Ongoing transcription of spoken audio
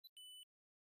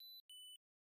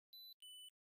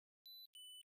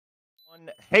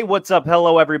Hey, what's up?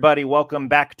 Hello, everybody. Welcome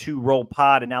back to Roll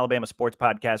Pod, an Alabama sports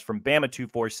podcast from Bama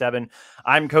 247.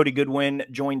 I'm Cody Goodwin,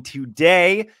 joined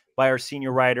today by our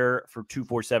senior writer for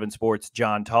 247 Sports,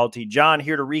 John Talty. John,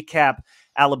 here to recap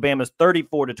Alabama's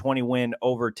 34-20 win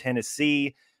over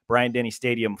Tennessee. Bryant-Denny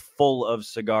Stadium full of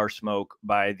cigar smoke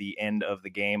by the end of the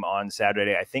game on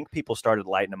Saturday. I think people started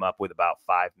lighting them up with about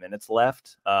 5 minutes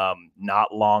left.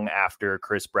 Not long after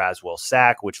Chris Braswell's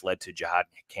sack, which led to Jahad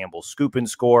Campbell's scoop and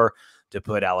score to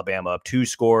put Alabama up 2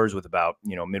 scores with about,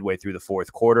 midway through the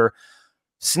fourth quarter.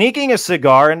 Sneaking a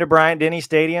cigar into Bryant-Denny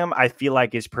Stadium, I feel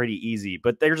like is pretty easy.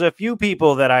 But there's a few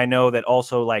people that I know that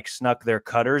also snuck their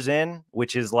cutters in,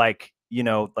 which is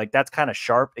that's kind of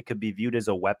sharp. It could be viewed as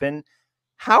a weapon.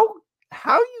 How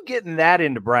are you getting that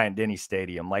into Bryant-Denny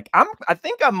Stadium? I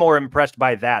think I'm more impressed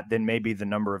by that than maybe the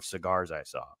number of cigars I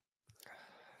saw.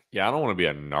 Yeah, I don't want to be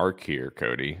a narc here,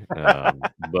 Cody,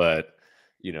 but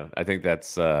I think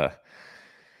that's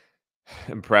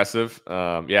impressive.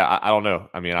 I don't know.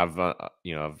 I mean, I've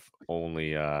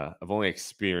only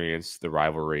experienced the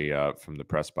rivalry from the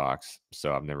press box,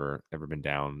 so I've never been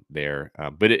down there.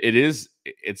 But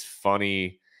it's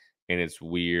funny and it's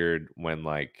weird when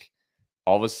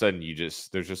all of a sudden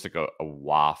there's just a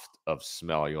waft of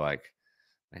smell. You're like,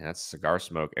 man, that's cigar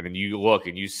smoke. And then you look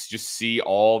and you just see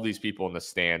all these people in the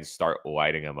stands start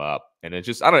lighting them up. And it's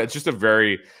just, I don't know, it's a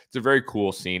very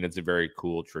cool scene. It's a very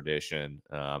cool tradition.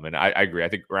 And I agree. I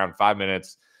think around 5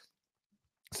 minutes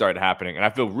started happening. And I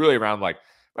feel really around the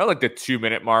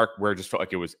 2-minute mark where it just felt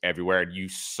like it was everywhere. And you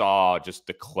saw just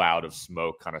the cloud of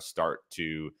smoke kind of start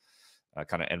to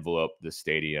kind of envelope the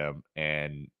stadium.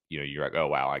 And, you're like, oh,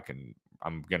 wow,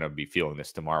 I'm going to be feeling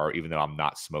this tomorrow, even though I'm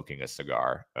not smoking a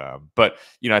cigar. But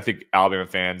I think Alabama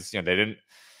fans, they didn't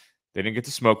get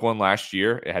to smoke one last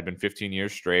year. It had been 15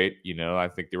 years straight. I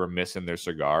think they were missing their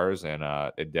cigars, and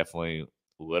it definitely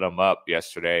lit them up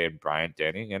yesterday in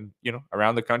Bryant-Denny and,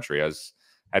 around the country. I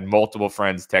had multiple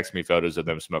friends text me photos of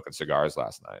them smoking cigars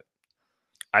last night.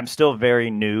 I'm still very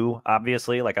new,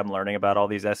 obviously. I'm learning about all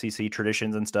these SEC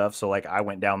traditions and stuff. So I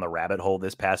went down the rabbit hole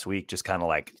this past week, just kind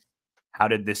of how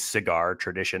did this cigar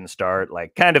tradition start?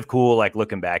 Kind of cool,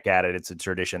 looking back at it. It's a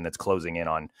tradition that's closing in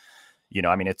on,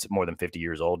 it's more than 50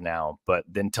 years old now. But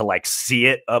then to see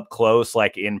it up close,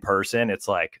 in person, it's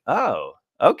oh,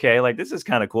 okay, this is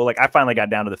kind of cool. I finally got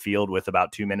down to the field with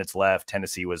about 2 minutes left.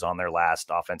 Tennessee was on their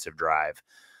last offensive drive.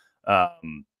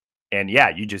 And yeah,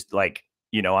 you just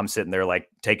I'm sitting there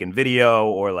taking video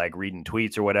or reading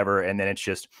tweets or whatever. And then it's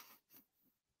just,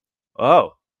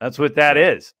 oh, that's what that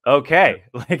is. Okay.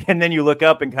 And then you look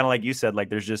up and kind of like you said,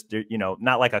 there's just,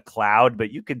 not like a cloud,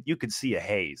 but you could see a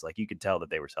haze. You could tell that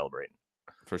they were celebrating.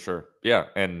 For sure. Yeah.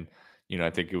 And,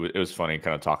 I think it was funny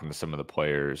kind of talking to some of the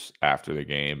players after the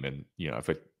game. And, if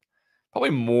it probably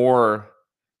more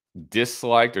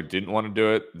disliked or didn't want to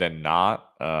do it than not.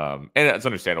 And it's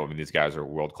understandable. I mean, these guys are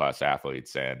world-class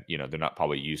athletes and, they're not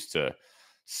probably used to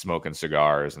smoking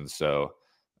cigars. And so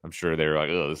I'm sure they're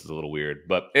like, oh, this is a little weird.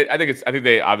 But I think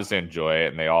they obviously enjoy it.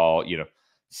 And they all,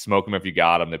 smoke them if you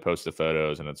got them. They post the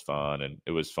photos and it's fun. And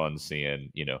it was fun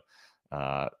seeing,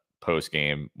 post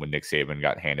game when Nick Saban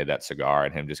got handed that cigar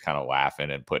and him just kind of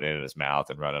laughing and putting it in his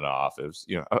mouth and running off. It was,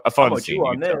 a fun scene. You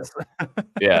on this?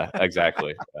 Yeah,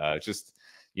 exactly. Just,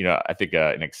 I think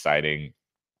an exciting,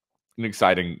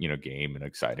 game, an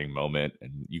exciting moment.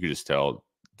 And you could just tell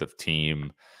the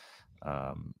team,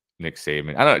 Nick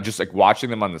Saban, I don't know, just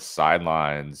watching them on the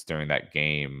sidelines during that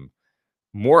game,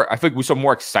 I feel like we saw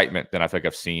more excitement than I think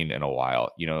I've seen in a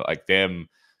while. Them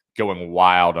going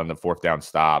wild on the fourth down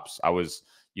stops. I was,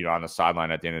 on the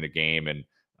sideline at the end of the game. And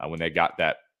when they got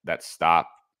that stop,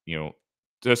 to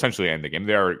essentially end the game,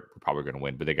 they were probably going to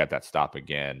win, but they got that stop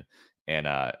again. And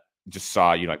just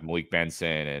saw, Malik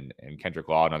Benson and Kendrick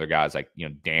Law and other guys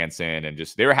dancing and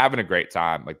just, they were having a great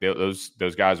time.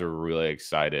 Those guys were really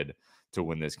excited to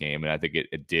win this game. And I think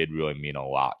it did really mean a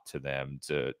lot to them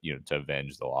to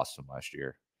avenge the loss from last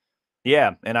year.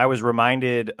 Yeah. And I was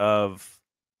reminded of,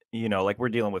 we're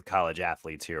dealing with college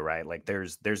athletes here, right?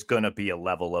 There's going to be a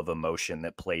level of emotion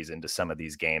that plays into some of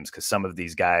these games because some of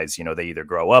these guys, they either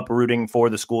grow up rooting for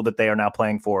the school that they are now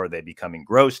playing for, or they become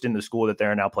engrossed in the school that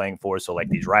they're now playing for. So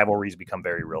these rivalries become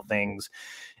very real things.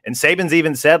 And Saban's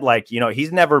even said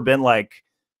he's never been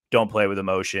don't play with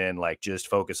emotion, just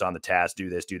focus on the task, do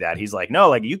this, do that. He's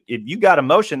no, if you got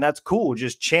emotion, that's cool.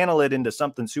 Just channel it into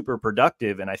something super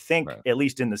productive. And I think at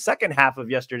least in the second half of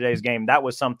yesterday's game, that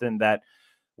was something that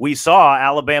we saw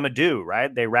Alabama do,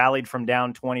 right? They rallied from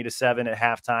down 20-7 at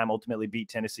halftime, ultimately beat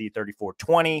Tennessee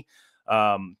 34-20.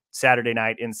 Saturday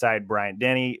night inside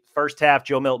Bryant-Denny. First half,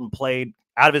 Joe Milton played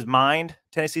out of his mind.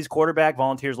 Tennessee's quarterback.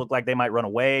 Volunteers looked like they might run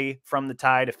away from the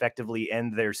Tide, effectively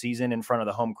end their season in front of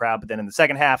the home crowd. But then in the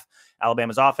second half,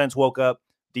 Alabama's offense woke up,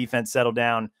 defense settled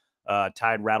down.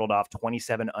 Tide rattled off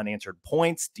 27 unanswered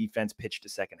points. Defense pitched a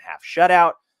second half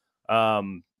shutout.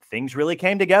 Things really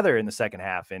came together in the second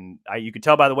half. And you could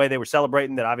tell by the way they were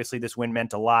celebrating that obviously this win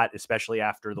meant a lot, especially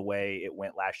after the way it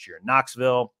went last year in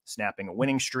Knoxville, snapping a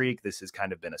winning streak. This has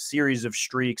kind of been a series of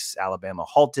streaks. Alabama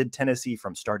halted Tennessee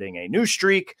from starting a new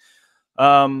streak.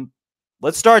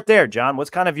 Let's start there, John. What's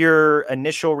kind of your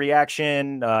initial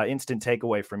reaction, instant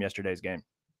takeaway from yesterday's game?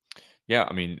 Yeah,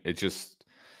 I mean, I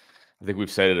think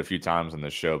we've said it a few times on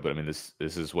this show, but I mean, this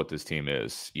is what this team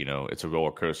is. You know, it's a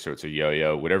roller coaster, it's a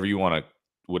yo-yo,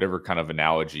 whatever kind of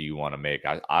analogy you want to make.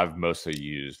 I've mostly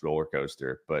used roller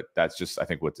coaster, but that's just, I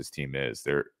think, what this team is.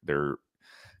 They're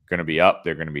going to be up,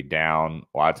 they're going to be down.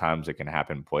 A lot of times it can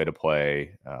happen play to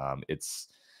play.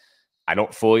 I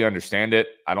don't fully understand it.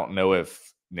 I don't know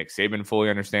if Nick Saban fully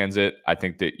understands it. I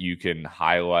think that you can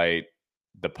highlight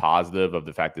the positive of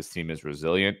the fact this team is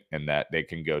resilient and that they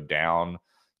can go down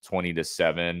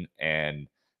 20-7 and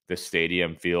the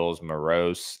stadium feels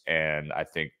morose. And I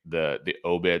think the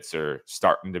obits are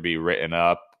starting to be written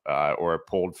up or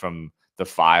pulled from the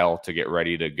file to get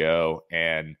ready to go.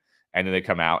 And then they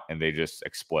come out and they just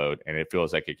explode. And it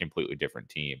feels like a completely different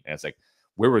team. And it's like,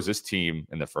 where was this team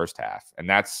in the first half?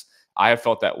 And I have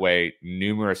felt that way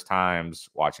numerous times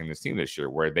watching this team this year,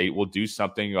 where they will do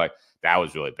something like, that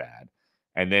was really bad.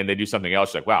 And then they do something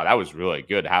else like, wow, that was really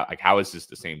good. How is this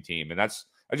the same team? And that's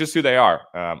just who they are.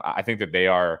 I think that they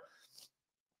are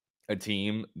a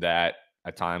team that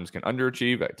at times can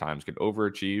underachieve, at times can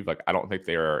overachieve. Like, I don't think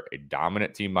they are a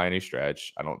dominant team by any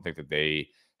stretch. I don't think that they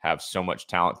have so much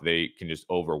talent that they can just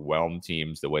overwhelm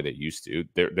teams the way they used to.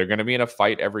 They're going to be in a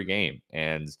fight every game.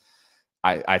 And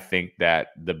I think that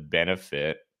the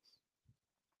benefit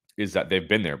is that they've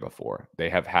been there before. They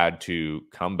have had to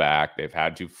come back. They've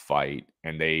had to fight.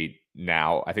 And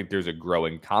I think there's a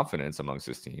growing confidence amongst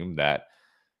this team that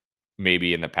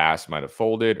maybe in the past might have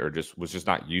folded or was just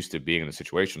not used to being in a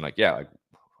situation like,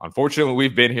 unfortunately,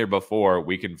 we've been here before.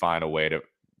 We can find a way to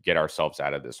get ourselves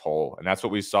out of this hole. And that's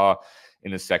what we saw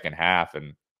in the second half. And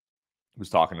I was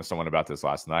talking to someone about this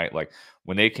last night. Like,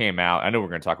 when they came out, I know we're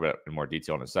going to talk about it in more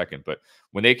detail in a second, but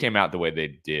when they came out the way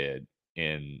they did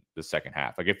in the second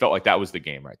half, like, it felt like that was the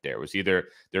game right there. It was either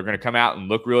they're going to come out and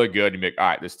look really good and be like, all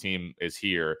right, this team is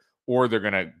here, or they're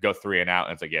going to go 3 and out.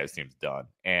 And it's like, yeah, this team's done.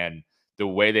 And the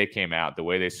way they came out, the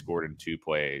way they scored in 2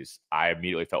 plays, I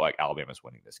immediately felt like Alabama's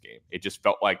winning this game. It just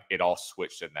felt like it all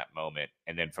switched in that moment.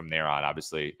 And then from there on,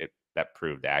 obviously, that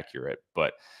proved accurate.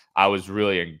 But I was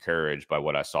really encouraged by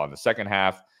what I saw in the second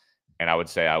half. And I would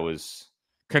say I was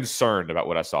concerned about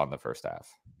what I saw in the first half.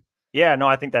 Yeah, no,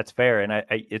 I think that's fair. And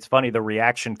it's funny, the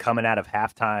reaction coming out of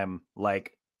halftime,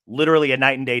 like literally a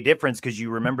night and day difference, because you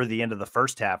remember the end of the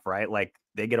first half, right? Like,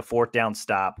 they get a 4th down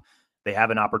stop. They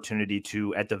have an opportunity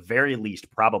to, at the very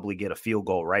least, probably get a field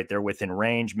goal, right? They're within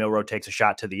range. Milroe takes a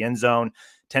shot to the end zone.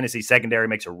 Tennessee secondary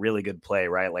makes a really good play,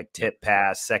 right? Like, tip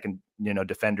pass, second,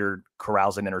 defender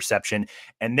corrals an interception.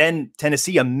 And then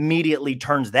Tennessee immediately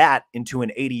turns that into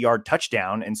an 80-yard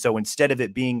touchdown. And so instead of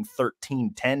it being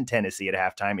 13-10 Tennessee at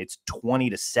halftime, it's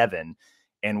 20-7.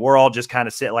 And we're all just kind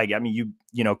of like, I mean,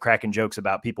 cracking jokes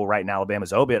about people writing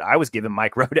Alabama's obit. I was giving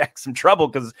Mike Rodak some trouble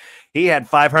because he had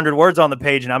 500 words on the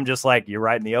page. And I'm just like, you're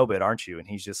writing the obit, aren't you? And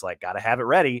he's just like, got to have it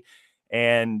ready.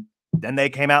 And then they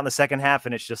came out in the second half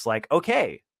and it's just like,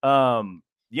 okay. And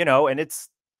it's,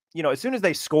 as soon as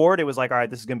they scored, it was like, all right,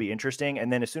 this is going to be interesting.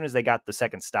 And then as soon as they got the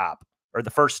second stop or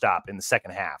the first stop in the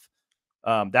second half,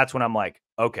 that's when I'm like,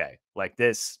 okay, like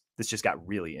this just got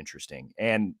really interesting.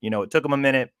 And, it took them a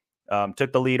minute.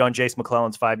 Took the lead on Jace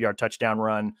McClellan's 5-yard touchdown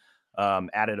run,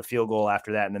 added a field goal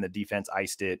after that, and then the defense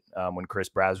iced it when Chris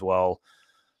Braswell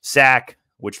sack,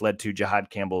 which led to Jahad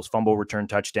Campbell's fumble return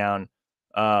touchdown.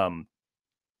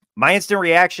 My instant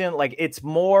reaction, like, it's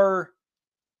more –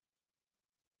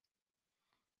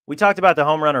 we talked about the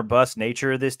home run or bust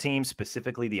nature of this team,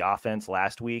 specifically the offense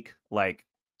last week. Like,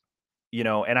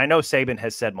 and I know Saban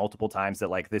has said multiple times that,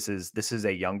 like, this is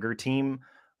a younger team.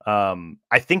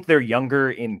 I think they're younger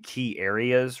in key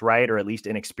areas, right? Or at least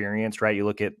inexperienced, right? You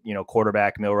look at,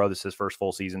 quarterback Milroe, this is his first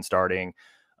full season starting.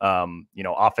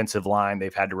 Offensive line,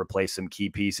 they've had to replace some key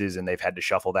pieces and they've had to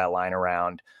shuffle that line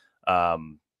around.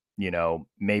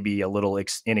 Maybe a little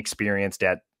inexperienced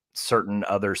at certain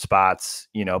other spots,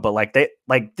 but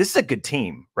this is a good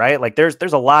team, right? Like, there's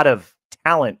a lot of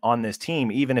talent on this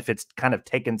team, even if it's kind of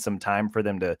taken some time for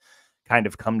them to kind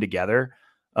of come together.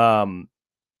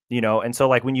 And so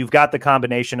like when you've got the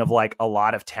combination of like a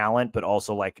lot of talent, but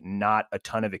also like not a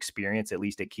ton of experience, at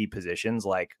least at key positions,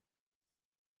 like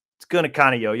it's going to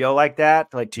kind of yo-yo like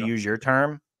that, like to use your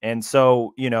term. And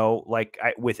so, like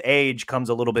with age comes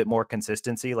a little bit more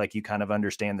consistency. Like you kind of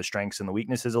understand the strengths and the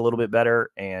weaknesses a little bit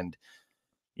better. And,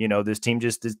 this team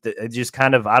just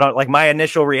kind of, I don't like my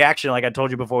initial reaction. Like I told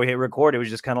you before we hit record, it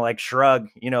was just kind of like shrug,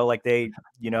 like they,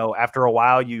 after a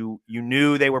while you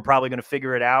knew they were probably going to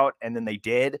figure it out. And then they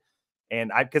did.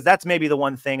 And because that's maybe the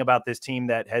one thing about this team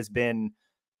that has been,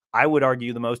 I would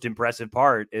argue, the most impressive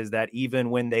part is that even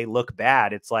when they look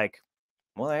bad, it's like,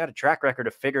 well, they got a track record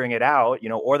of figuring it out,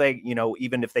 or they,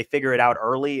 even if they figure it out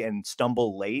early and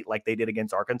stumble late, like they did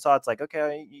against Arkansas, it's like,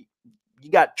 okay,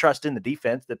 you got trust in the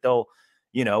defense that they'll,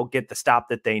 get the stop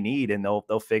that they need and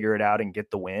they'll figure it out and get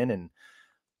the win. And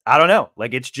I don't know,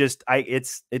 like, it's just,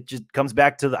 it just comes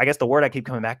back to, I guess the word I keep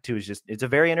coming back to is just, it's a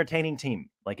very entertaining team.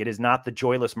 Like it is not the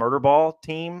joyless murder ball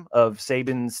team of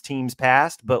Saban's teams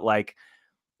past, but like,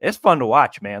 it's fun to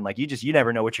watch, man. Like you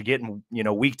never know what you're getting,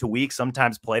 week to week,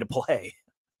 sometimes play to play.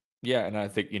 Yeah, and I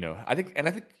think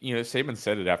Saban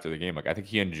said it after the game. Like I think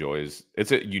he enjoys.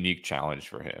 It's a unique challenge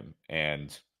for him,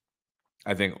 and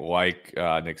I think like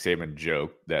Nick Saban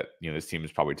joked that this team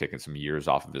is probably taking some years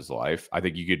off of his life. I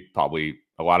think you could probably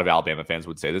a lot of Alabama fans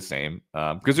would say the same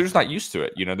because they're just not used to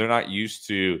it. They're not used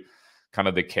to kind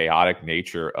of the chaotic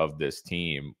nature of this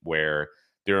team where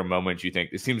there are moments you think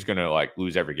this team's going to like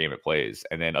lose every game it plays,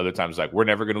 and then other times like we're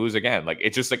never going to lose again. Like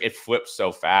it's just like it flips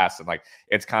so fast, and like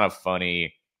it's kind of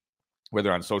funny.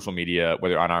 Whether on social media,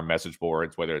 whether on our message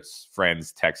boards, whether it's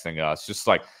friends texting us, just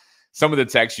like some of the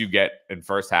texts you get in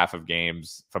first half of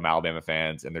games from Alabama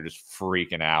fans, and they're just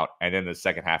freaking out. And then the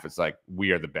second half, it's like,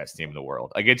 we are the best team in the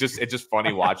world. Like it's just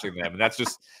funny watching them. And that's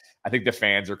just, I think the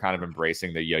fans are kind of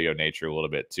embracing the yo-yo nature a little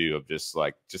bit too, of just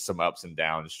some ups and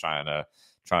downs, trying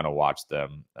to watch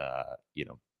them,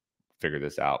 figure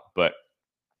this out. But,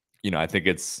 I think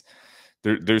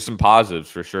there's some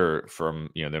positives for sure from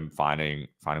them finding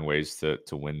ways to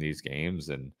win these games,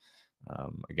 and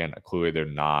again, clearly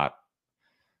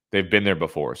they've been there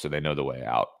before, so they know the way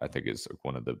out. I think is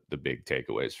one of the big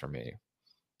takeaways for me.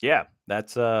 Yeah,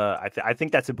 that's I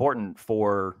think that's important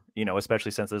for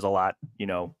especially since there's a lot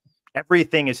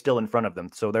everything is still in front of them,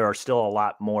 so there are still a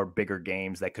lot more bigger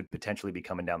games that could potentially be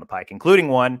coming down the pike, including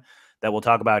one that we'll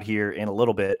talk about here in a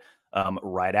little bit.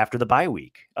 Right after the bye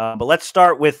week. But let's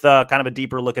start with kind of a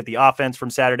deeper look at the offense from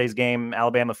Saturday's game.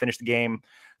 Alabama finished the game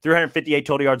 358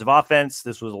 total yards of offense.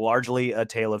 This was largely a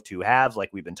tale of two halves, like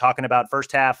we've been talking about.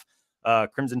 First half,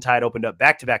 Crimson Tide opened up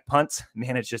back-to-back punts,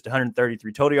 managed just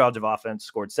 133 total yards of offense,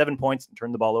 scored 7 points, and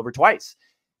turned the ball over twice.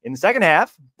 In the second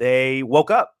half, they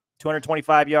woke up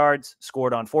 225 yards,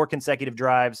 scored on 4 consecutive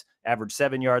drives, averaged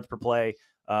 7 yards per play,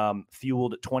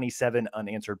 fueled 27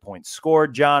 unanswered points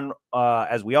scored. John,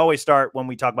 as we always start when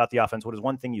we talk about the offense, what is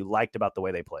one thing you liked about the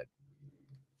way they played?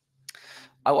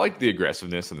 I like the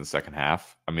aggressiveness in the second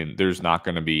half. I mean, there's not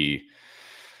going to be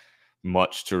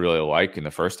much to really like in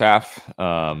the first half.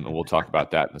 And we'll talk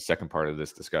about that in the second part of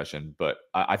this discussion. But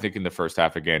I think in the first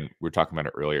half, again, we were talking about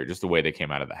it earlier, just the way they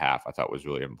came out of the half, I thought was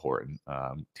really important.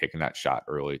 Taking that shot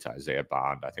early to Isaiah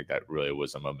Bond, I think that really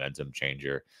was a momentum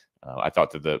changer. I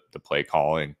thought that the play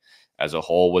calling as a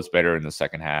whole was better in the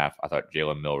second half. I thought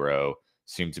Jalen Milroe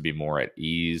seemed to be more at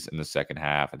ease in the second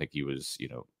half. I think he was,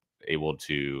 able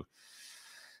to.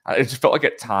 It just felt like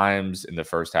at times in the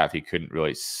first half he couldn't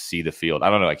really see the field. I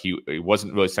don't know, like he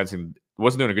wasn't really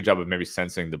wasn't doing a good job of maybe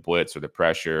sensing the blitz or the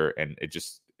pressure, and it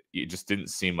just didn't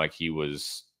seem like he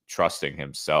was trusting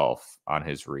himself on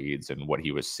his reads and what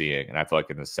he was seeing. And I feel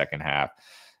like in the second half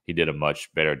he did a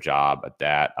much better job at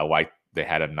that. I like they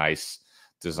had a nice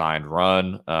designed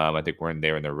run. I think we're in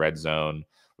the red zone,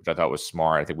 which I thought was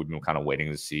smart. I think we've been kind of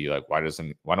waiting to see like why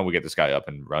don't we get this guy up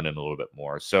and running a little bit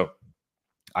more. So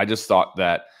I just thought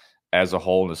that as a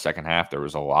whole in the second half, there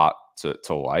was a lot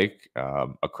to like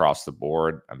across the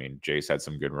board. I mean, Jace had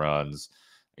some good runs.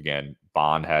 Again,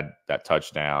 Bond had that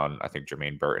touchdown. I think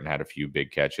Jermaine Burton had a few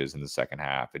big catches in the second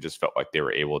half. It just felt like they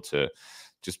were able to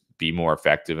just be more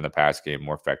effective in the pass game,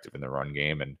 more effective in the run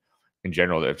game. And in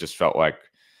general, it just felt like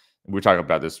we were talking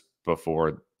about this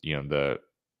before, the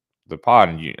pod,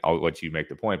 and I'll let you make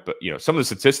the point. But, some of the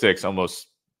statistics almost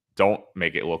don't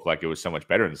make it look like it was so much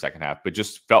better in the second half, but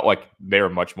just felt like they were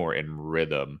much more in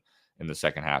rhythm in the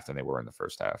second half than they were in the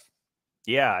first half.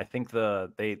 Yeah, I think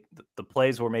the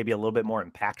plays were maybe a little bit more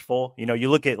impactful.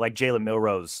 You look at like Jalen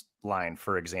Milroe's line,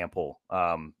 for example,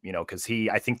 because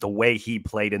I think the way he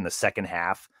played in the second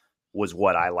half was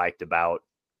what I liked about,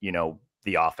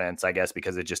 the offense, I guess,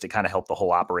 because it kind of helped the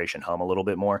whole operation hum a little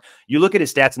bit more. You look at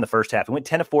his stats in the first half, he went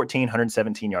 10 of 14,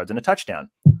 117 yards and a touchdown.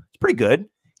 It's pretty good.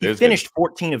 He finished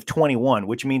 14 of 21,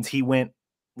 which means he went,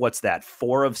 what's that,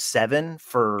 4 of 7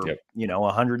 for,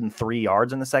 103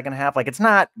 yards in the second half. Like, it's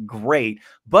not great,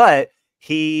 but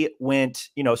he went,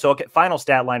 so okay, final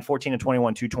stat line, 14 and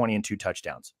 21, 220 and 2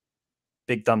 touchdowns.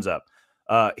 Big thumbs up.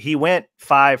 He went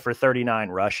 5 for 39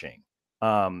 rushing.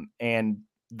 And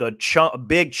the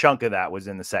big chunk of that was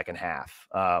in the second half.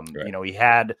 He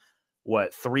had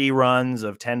 3 runs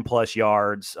of 10 plus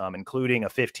yards, including a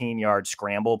 15-yard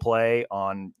scramble play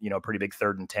on, pretty big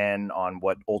 3rd and 10 on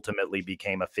what ultimately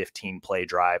became a 15-play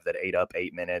drive that ate up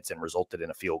 8 minutes and resulted in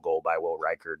a field goal by Will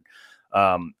Reichard.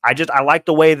 I like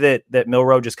the way that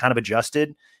Milroe just kind of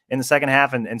adjusted in the second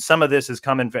half. And some of this is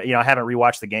coming, I haven't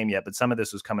rewatched the game yet, but some of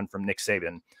this was coming from Nick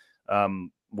Saban,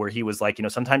 where he was like,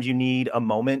 sometimes you need a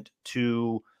moment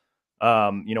to,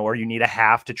 or you need a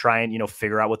half to try and,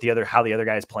 figure out how the other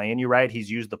guy is playing you, right?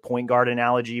 He's used the point guard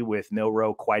analogy with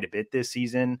Milroe quite a bit this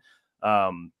season.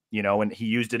 And he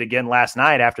used it again last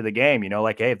night after the game,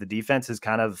 like, hey, if the defense is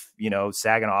kind of,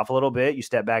 sagging off a little bit, you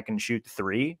step back and shoot the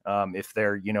 3. If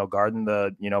they're, guarding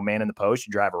the, man in the post,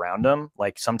 you drive around them.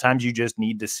 Like, sometimes you just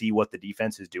need to see what the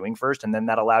defense is doing first, and then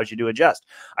that allows you to adjust.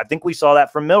 I think we saw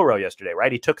that from Milroe yesterday,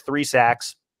 right? He took 3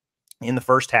 sacks in the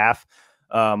first half.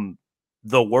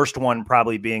 The worst one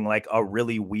probably being like a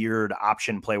really weird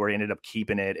option play where he ended up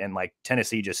keeping it, and like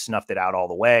Tennessee just snuffed it out all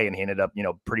the way, and he ended up,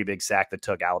 pretty big sack that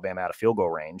took Alabama out of field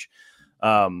goal range.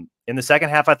 In the second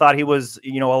half, I thought he was,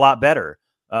 a lot better.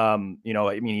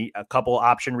 A couple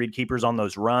option read keepers on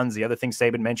those runs. The other thing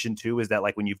Saban mentioned too is that,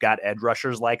 like, when you've got edge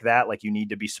rushers like that, like, you need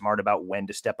to be smart about when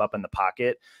to step up in the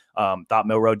pocket. Thought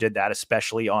Milroe did that,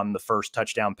 especially on the first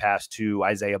touchdown pass to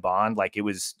Isaiah Bond. Like, it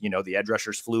was, the edge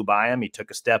rushers flew by him. He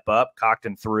took a step up, cocked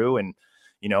and threw, and,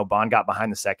 Bond got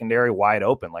behind the secondary wide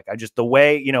open. Like, the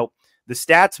way, the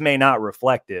stats may not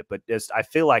reflect it, but I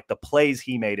feel like the plays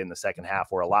he made in the second half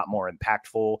were a lot more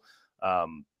impactful.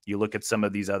 You look at some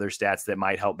of these other stats that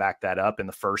might help back that up. In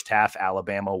the first half,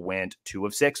 Alabama went 2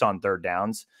 of 6 on 3rd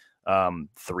downs,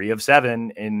 3 of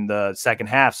 7 in the second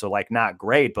half. So, like, not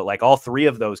great, but like all 3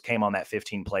 of those came on that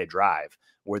 15-play drive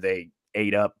where they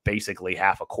ate up basically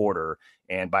half a quarter.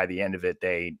 And by the end of it,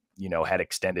 they, had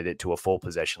extended it to a full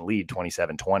possession lead,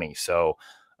 27-20. So,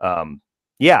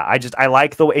 I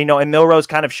like the way, and Milroe's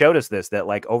kind of showed us this, that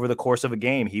like over the course of a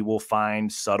game, he will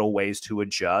find subtle ways to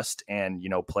adjust, and,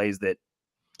 plays that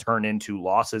turn into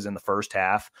losses in the first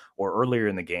half or earlier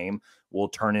in the game will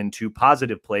turn into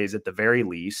positive plays at the very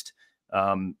least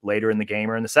later in the game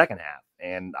or in the second half.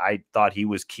 And I thought he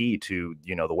was key to,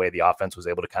 the way the offense was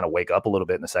able to kind of wake up a little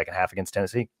bit in the second half against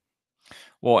Tennessee.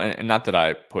 Well, and not that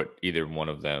I put either one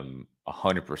of them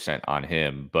 100% on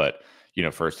him, but,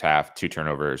 first half, 2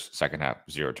 turnovers, second half,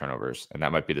 0 turnovers. And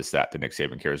that might be the stat that Nick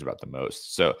Saban cares about the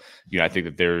most. So, I think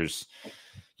that there's,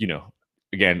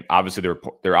 again, obviously there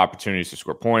are opportunities to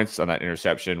score points on that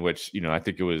interception, which, I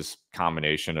think it was a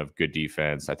combination of good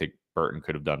defense. I think Burton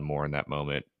could have done more in that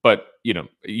moment, but,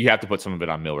 you have to put some of it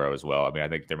on Milroe as well. I mean, I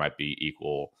think there might be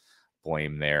equal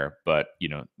blame there, but,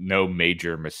 no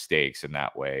major mistakes in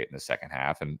that way in the second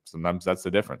half. And sometimes that's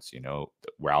the difference,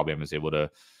 where Alabama is able to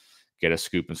get a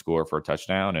scoop and score for a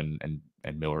touchdown,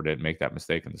 and Miller didn't make that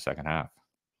mistake in the second half.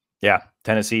 Yeah,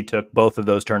 Tennessee took both of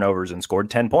those turnovers and scored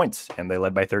 10 points, and they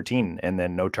led by 13. And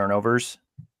then no turnovers,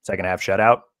 second half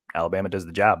shutout. Alabama does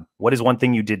the job. What is one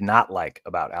thing you did not like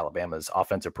about Alabama's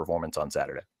offensive performance on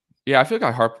Saturday? Yeah, I feel like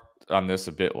I harped on this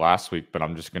a bit last week, but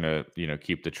I'm just going to,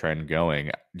 keep the trend going.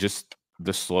 Just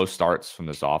the slow starts from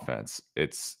this offense.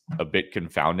 It's a bit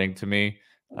confounding to me.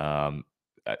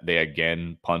 They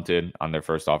again punted on their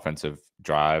first offensive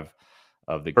drive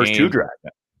of the first game. 2 drives.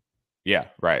 Yeah,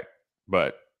 right.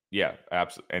 But yeah,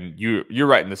 absolutely. And you're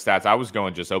right in the stats. I was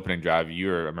going just opening drive. I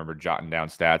remember jotting down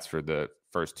stats for the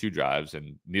first 2 drives,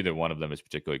 and neither one of them is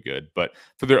particularly good. But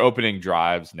for their opening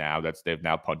drives now, they've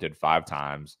now punted 5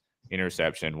 times,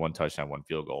 interception, 1 touchdown, 1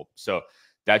 field goal. So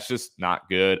that's just not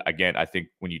good. Again, I think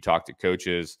when you talk to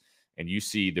coaches and you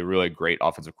see the really great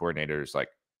offensive coordinators, like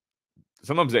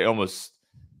sometimes they almost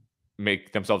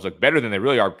make themselves look better than they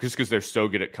really are just because they're so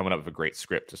good at coming up with a great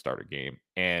script to start a game.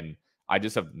 And I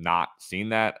just have not seen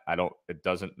that. It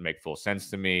doesn't make full sense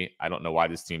to me. I don't know why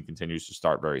this team continues to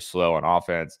start very slow on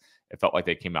offense. It felt like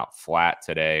they came out flat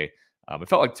today. It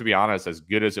felt like, to be honest, as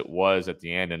good as it was at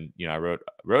the end, and I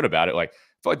wrote about it. Like,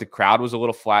 I felt like the crowd was a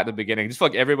little flat at the beginning. Just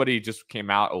felt like everybody just came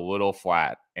out a little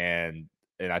flat, and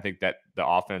I think that the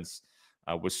offense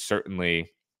was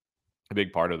certainly a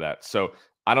big part of that. So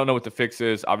I don't know what the fix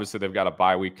is. Obviously, they've got a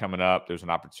bye week coming up. There's an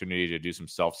opportunity to do some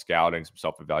self-scouting, some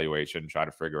self-evaluation, try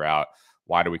to figure out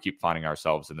why do we keep finding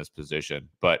ourselves in this position.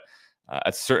 But at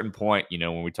a certain point,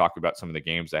 when we talk about some of the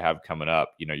games they have coming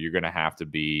up, you're going to have to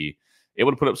be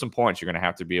able to put up some points. You're going to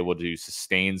have to be able to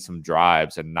sustain some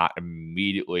drives and not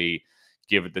immediately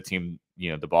give the team,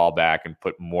 the ball back and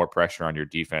put more pressure on your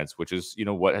defense, which is,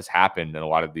 what has happened in a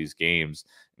lot of these games,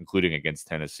 including against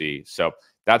Tennessee. So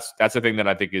that's the thing that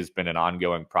I think has been an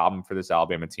ongoing problem for this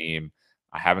Alabama team.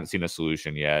 I haven't seen a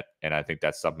solution yet, and I think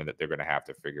that's something that they're going to have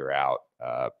to figure out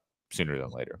sooner than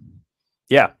later.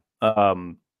 Yeah.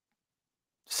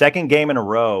 Second game in a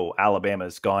row,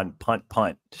 Alabama's gone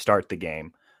punt to start the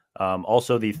game.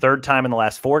 Also, the third time in the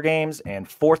last 4 games and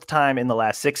fourth time in the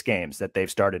last 6 games that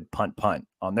they've started punt.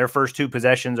 On their first 2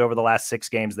 possessions over the last 6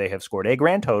 games, they have scored a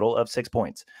grand total of 6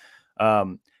 points.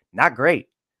 Not great.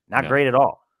 Not great at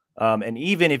all. And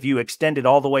even if you extend it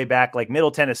all the way back, like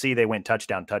Middle Tennessee, they went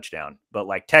touchdown. But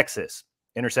like Texas,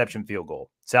 interception, field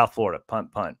goal. South Florida,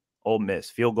 punt. Ole Miss,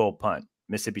 field goal, punt.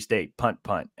 Mississippi State, punt.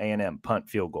 A&M, punt,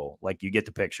 field goal. Like, you get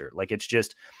the picture. Like,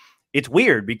 it's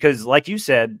weird because, like you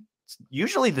said,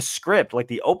 usually the script, like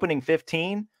the opening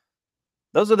 15,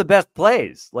 those are the best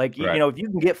plays. Like, right. If you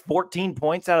can get 14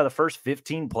 points out of the first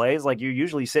 15 plays, like, you're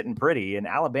usually sitting pretty, and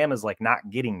Alabama's like not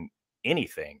getting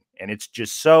anything. And it's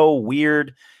just so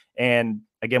weird. And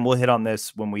again, we'll hit on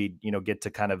this when we, get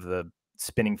to kind of the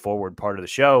spinning forward part of the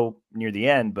show near the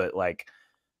end, but like,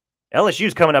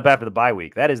 LSU's coming up after the bye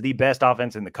week. That is the best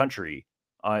offense in the country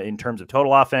in terms of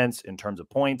total offense, in terms of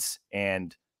points.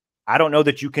 And I don't know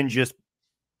that you can just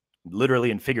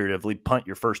literally and figuratively punt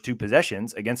your first 2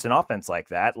 possessions against an offense like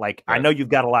that. Like, right. I know you've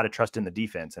got a lot of trust in the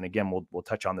defense. And again, we'll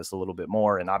touch on this a little bit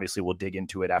more. And obviously we'll dig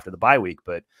into it after the bye week.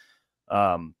 But,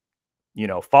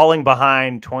 falling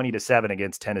behind 20-7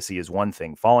 against Tennessee is one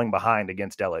thing. Falling behind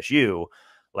against LSU,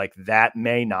 like, that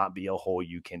may not be a hole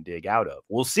you can dig out of.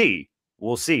 We'll see.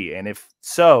 And if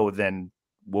so, then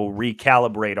we'll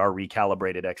recalibrate our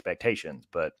recalibrated expectations.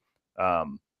 But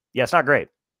it's not great.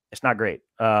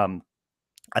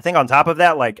 I think on top of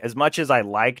that, like, as much as I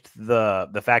liked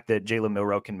the fact that Jalen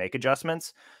Milroe can make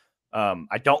adjustments,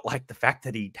 I don't like the fact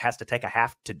that he has to take a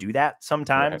half to do that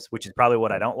sometimes, right. Which is probably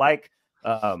what I don't like.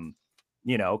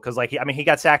 Because like he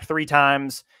got sacked 3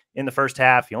 times in the first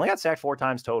half. He only got sacked 4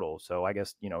 times total. So I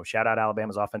guess, shout out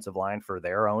Alabama's offensive line for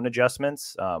their own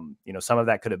adjustments. Some of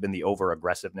that could have been the over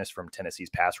aggressiveness from Tennessee's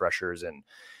pass rushers. And,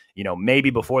 maybe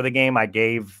before the game, I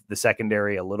gave the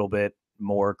secondary a little bit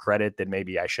more credit than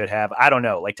maybe I should have. I don't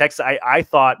know. Like Texas, I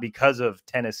thought because of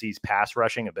Tennessee's pass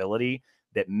rushing ability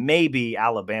that maybe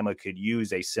Alabama could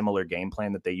use a similar game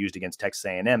plan that they used against Texas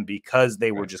A&M because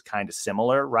they were just kind of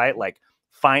similar, right? Like,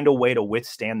 find a way to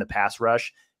withstand the pass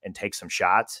rush and take some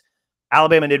shots.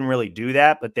 Alabama didn't really do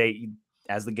that, but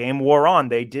as the game wore on,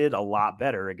 they did a lot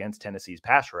better against Tennessee's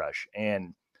pass rush.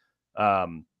 And, but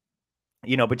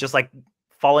just like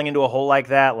falling into a hole like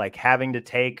that, like having to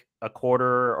take a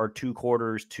quarter or 2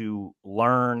 quarters to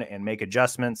learn and make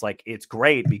adjustments, like, it's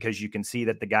great because you can see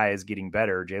that the guy is getting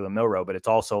better, Jalen Milroe, but it's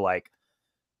also like,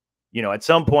 at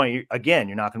some point, again,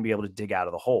 you're not going to be able to dig out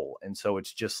of the hole. And so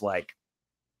it's just like,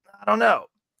 I don't know.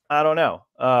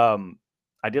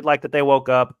 I did like that they woke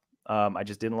up. I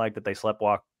just didn't like that they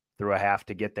sleptwalked through a half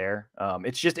to get there.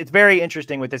 It's very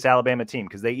interesting with this Alabama team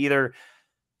because they either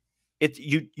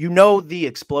the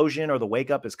explosion or the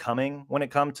wake up is coming when it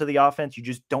comes to the offense. You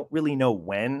just don't really know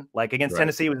when. Like against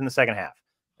Tennessee, it was in the second half.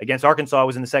 Against Arkansas, it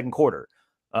was in the second quarter.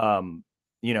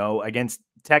 Against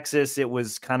Texas, it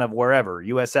was kind of wherever.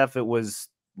 USF, it was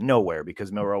nowhere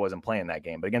because Milroe wasn't playing that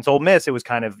game. But against Ole Miss, it was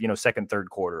kind of, second, third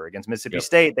quarter. Against Mississippi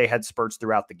State, they had spurts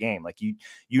throughout the game. Like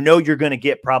you're going to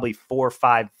get probably 4,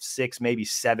 5, 6, maybe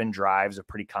 7 drives of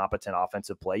pretty competent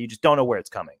offensive play. You just don't know where it's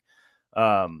coming.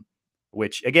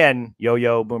 Which again,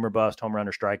 yo-yo, boomer bust, home run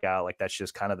or strikeout. Like that's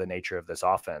just kind of the nature of this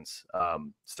offense.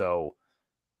 So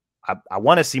I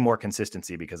want to see more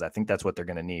consistency because I think that's what they're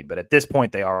going to need. But at this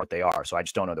point, they are what they are. So I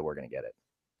just don't know that we're going to get it.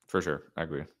 For sure. I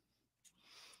agree.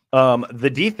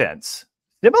 The defense,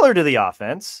 similar to the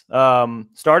offense,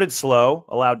 started slow,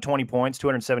 allowed 20 points,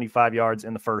 275 yards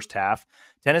in the first half.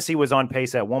 Tennessee was on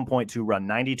pace at one point to run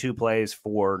 92 plays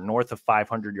for north of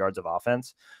 500 yards of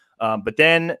offense. But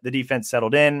then the defense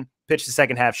settled in, pitched the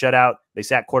second half shutout. They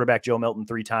sacked quarterback Joe Milton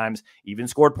 3 times, even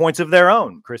scored points of their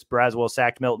own. Chris Braswell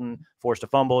sacked Milton, forced a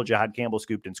fumble. Jahad Campbell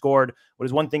scooped and scored. What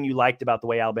is one thing you liked about the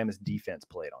way Alabama's defense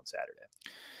played on Saturday?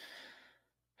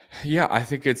 Yeah, I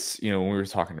think it's, when we were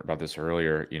talking about this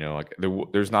earlier, like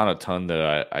there's not a ton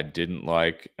that I didn't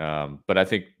like. But I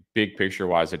think big picture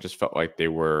wise, I just felt like they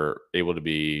were able to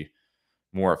be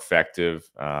more effective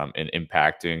in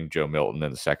impacting Joe Milton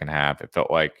in the second half. It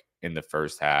felt like in the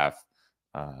first half,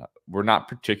 we're not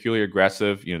particularly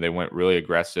aggressive. They went really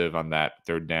aggressive on that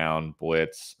third down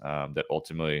blitz that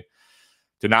ultimately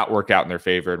did not work out in their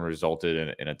favor and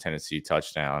resulted in a Tennessee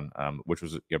touchdown, which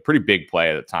was a pretty big play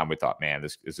at the time. We thought, man,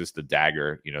 this is just the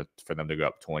dagger, for them to go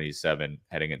up 27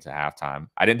 heading into halftime.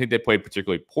 I didn't think they played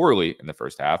particularly poorly in the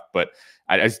first half, but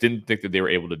I just didn't think that they were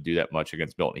able to do that much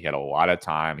against Milton. He had a lot of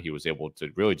time. He was able to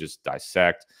really just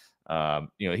dissect.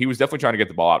 He was definitely trying to get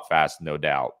the ball out fast, no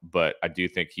doubt. But I do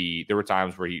think there were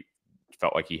times where he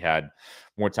felt like he had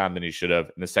more time than he should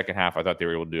have. In the second half, I thought they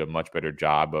were able to do a much better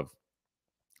job of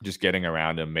just getting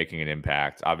around him, making an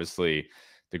impact. Obviously,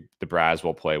 the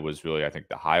Braswell play was really, I think,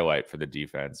 the highlight for the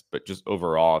defense. But just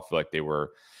overall, I feel like they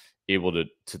were able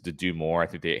to do more. I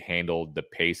think they handled the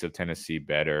pace of Tennessee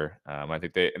better. I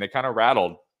think they kind of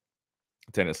rattled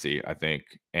Tennessee, I think.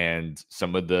 And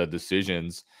some of the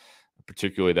decisions,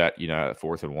 particularly that,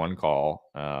 4th and 1 call,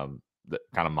 that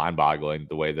kind of mind-boggling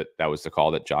the way that was the call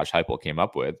that Josh Heupel came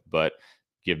up with. But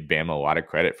give Bama a lot of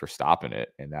credit for stopping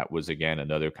it. And that was, again,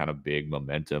 another kind of big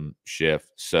momentum shift.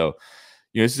 So,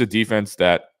 this is a defense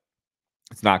that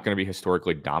it's not going to be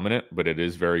historically dominant, but it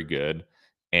is very good.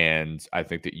 And I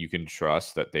think that you can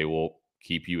trust that they will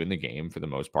keep you in the game for the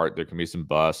most part. There can be some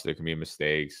busts. There can be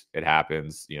mistakes. It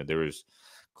happens. There was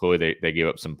clearly they gave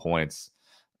up some points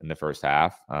in the first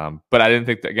half. But I didn't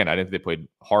think they played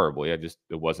horribly. It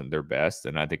wasn't their best.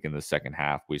 And I think in the second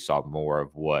half, we saw more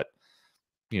of what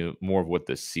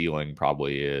the ceiling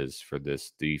probably is for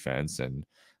this defense. And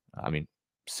I mean,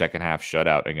 second half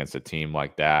shutout against a team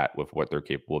like that with what they're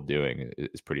capable of doing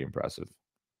is pretty impressive.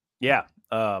 Yeah.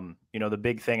 The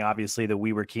big thing, obviously, that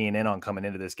we were keying in on coming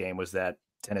into this game was that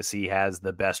Tennessee has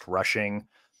the best rushing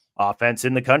offense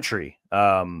in the country.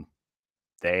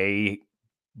 They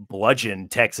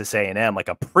bludgeoned Texas A&M, like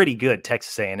a pretty good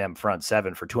Texas A&M front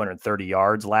seven, for 230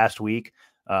 yards last week.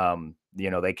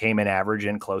 They came in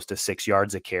averaging close to 6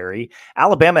 yards a carry.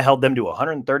 Alabama held them to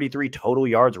 133 total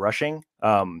yards rushing,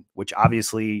 which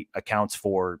obviously accounts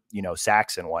for,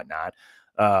 sacks and whatnot.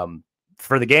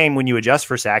 For the game, when you adjust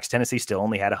for sacks, Tennessee still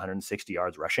only had 160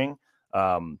 yards rushing,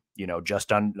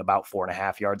 just on about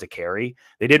 4.5 yards a carry.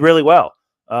 They did really well.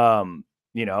 And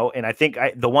I think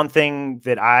the one thing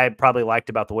that I probably liked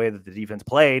about the way that the defense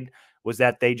played was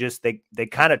that they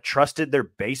kind of trusted their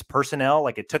base personnel.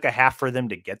 Like, it took a half for them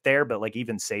to get there, but like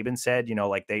even Saban said,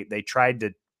 like they tried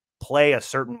to play a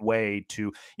certain way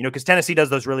to, because Tennessee does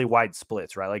those really wide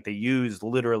splits, right? Like, they use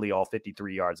literally all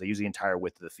 53 yards. They use the entire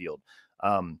width of the field.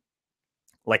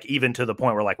 Like, even to the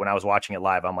point where, like, when I was watching it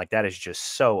live, I'm like, that is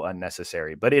just so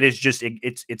unnecessary. But it is just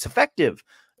it's effective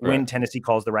when Tennessee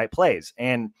calls the right plays.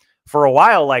 And for a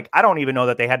while, like, I don't even know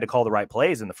that they had to call the right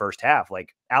plays in the first half.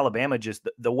 Like, Alabama just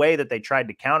the way that they tried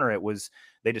to counter it was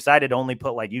they decided to only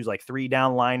use 3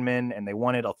 down linemen, and they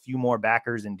wanted a few more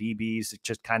backers and DBs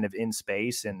just kind of in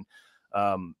space. And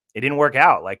it didn't work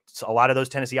out. Like, a lot of those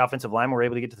Tennessee offensive linemen were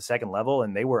able to get to the second level,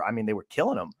 and they were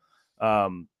killing them.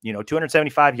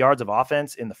 275 yards of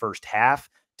offense in the first half.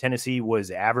 Tennessee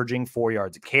was averaging 4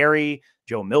 yards a carry.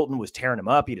 Joe Milton was tearing him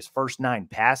up. He had his first 9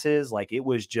 passes. Like,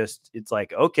 it's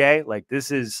like, okay, like, this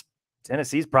is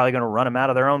Tennessee's probably going to run them out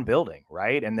of their own building,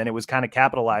 right? And then it was kind of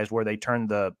capitalized where they turned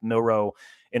the Milroe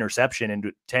interception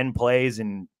into 10 plays,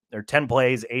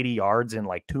 80 yards in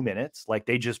like 2 minutes. Like,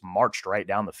 they just marched right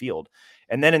down the field.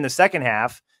 And then in the second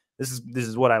half, this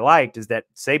is what I liked, is that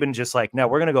Saban just like, no,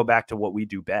 we're going to go back to what we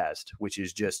do best, which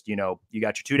is just, you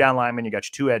got your 2 down linemen, you got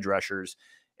your 2 edge rushers,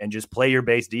 and just play your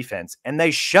base defense. And they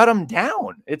shut them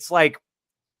down. It's like,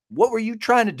 what were you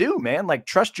trying to do, man? Like,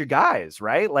 trust your guys,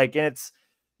 right? Like, and it's,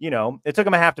 it took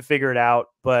them a half to figure it out,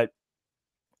 but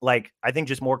like, I think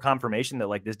just more confirmation that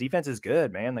like this defense is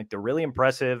good, man. Like, they're really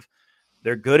impressive.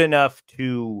 They're good enough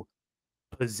to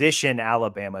position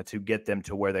Alabama to get them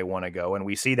to where they want to go. And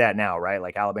we see that now, right?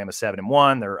 Like, Alabama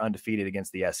 7-1, they're undefeated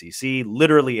against the SEC.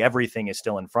 Literally everything is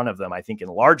still in front of them, I think in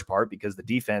large part because the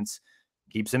defense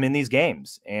keeps them in these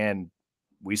games. And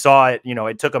we saw it,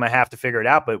 it took them a half to figure it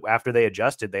out, but after they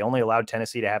adjusted, they only allowed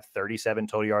Tennessee to have 37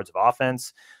 total yards of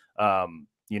offense.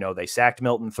 They sacked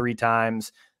Milton 3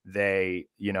 times. They,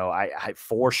 I had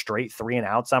 4 straight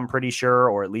 3-and-outs, I'm pretty sure,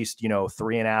 or at least,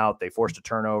 3-and-out. They forced a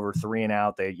turnover,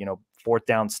 3-and-out. They, 4th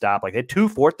down stop. Like, they had 2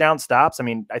 4th down stops. I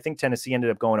mean, I think Tennessee ended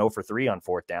up going 0 for 3 on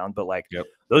 4th down, but like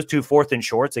those 2 4th and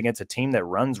shorts against a team that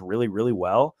runs really, really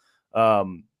well.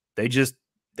 They just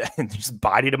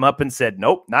bodied them up and said,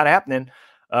 nope, not happening.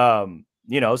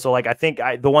 So like, I think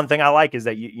the one thing I like is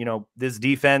that, this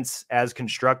defense as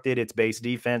constructed, it's base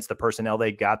defense, the personnel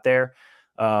they got there.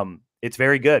 it's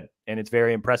very good and it's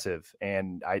very impressive.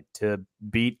 And to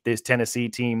beat this Tennessee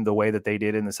team the way that they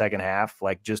did in the second half,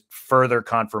 like just further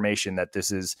confirmation that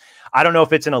this is, I don't know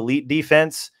if it's an elite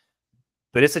defense,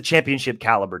 but it's a championship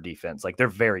caliber defense. Like they're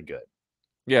very good.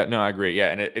 Yeah, no, I agree.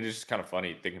 Yeah, and it is just kind of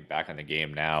funny thinking back on the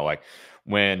game now, like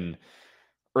when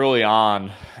early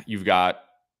on you've got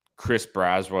Chris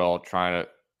Braswell trying to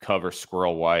cover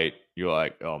Squirrel White. You're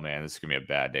like, oh man, this is gonna be a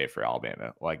bad day for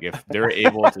Alabama. Like if they're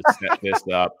able to set this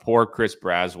up, poor Chris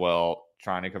Braswell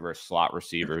trying to cover a slot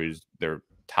receiver who's their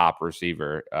top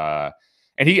receiver.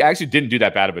 And he actually didn't do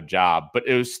that bad of a job, but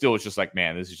it was still just like,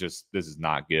 man, this is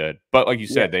not good. But like you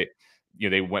said,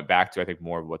 they went back to I think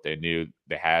more of what they knew.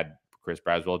 They had Chris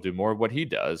Braswell do more of what he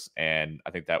does, and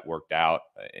I think that worked out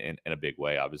in a big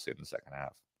way, obviously in the second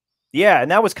half. Yeah,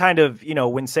 and that was kind of,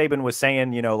 when Saban was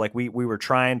saying, like we were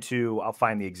trying to, I'll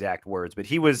find the exact words, but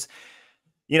he was,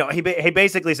 he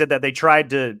basically said that they tried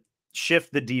to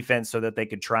shift the defense so that they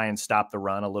could try and stop the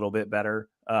run a little bit better.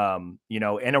 And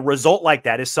a result like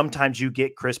that is sometimes you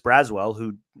get Chris Braswell,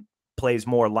 who plays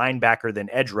more linebacker than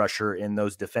edge rusher in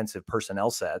those defensive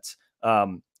personnel sets.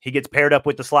 He gets paired up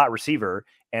with the slot receiver,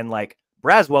 and like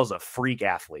Braswell's a freak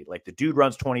athlete. Like the dude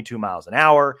runs 22 miles an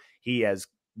hour. He has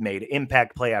made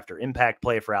impact play after impact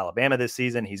play for Alabama this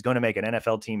season. He's going to make an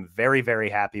NFL team very, very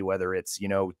happy, whether it's,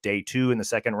 day 2 in the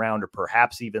second round or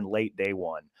perhaps even late day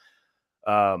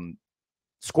 1.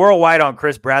 Squirrel White on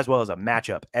Chris Braswell is a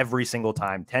matchup every single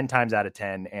time, 10 times out of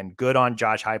 10, and good on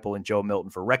Josh Heupel and Joe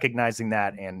Milton for recognizing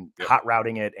that and hot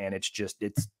routing it. And it's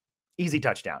easy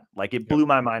touchdown. Like it blew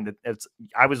my mind.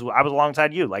 I was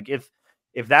alongside you. Like if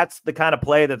that's the kind of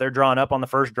play that they're drawing up on the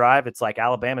first drive, it's like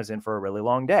Alabama's in for a really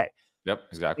long day. Yep,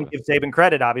 exactly. Give Saban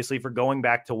credit, obviously, for going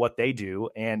back to what they do.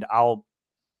 And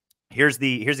here's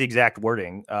the exact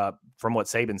wording from what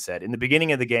Saban said. In the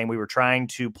beginning of the game, we were trying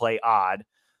to play odd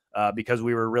because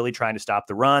we were really trying to stop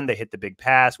the run. They hit the big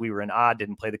pass. We were in odd,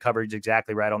 didn't play the coverage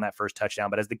exactly right on that first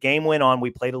touchdown. But as the game went on, we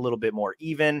played a little bit more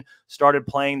even, started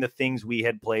playing the things we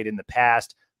had played in the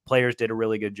past. Players did a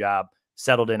really good job,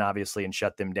 settled in, obviously, and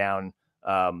shut them down.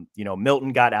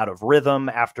 Milton got out of rhythm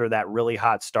after that really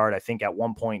hot start. I think at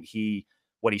one point he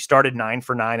started 9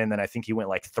 for 9, and then I think he went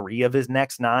like 3 of his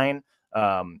next 9.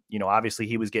 Obviously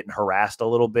he was getting harassed a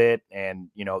little bit, and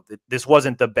this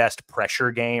wasn't the best pressure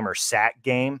game or sack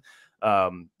game.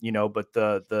 But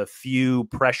the few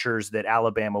pressures that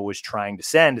Alabama was trying to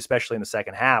send, especially in the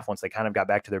second half, once they kind of got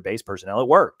back to their base personnel, it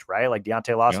worked, right? Like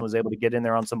Deontay Lawson was able to get in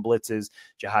there on some blitzes.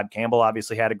 Jahad Campbell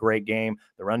obviously had a great game.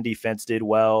 The run defense did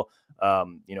well.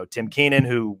 Tim Keenan,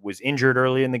 who was injured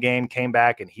early in the game, came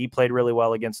back and he played really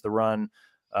well against the run.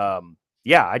 I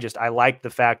like the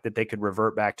fact that they could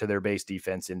revert back to their base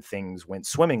defense and things went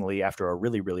swimmingly after a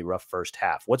really, really rough first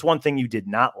half. What's one thing you did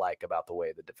not like about the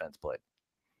way the defense played?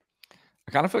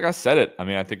 I kind of feel like I said it. I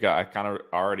mean, I think I kind of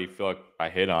already feel like I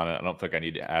hit on it. I don't think I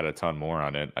need to add a ton more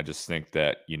on it. I just think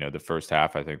that, the first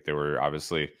half, I think there were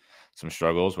obviously some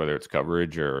struggles, whether it's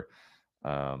coverage or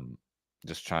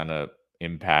just trying to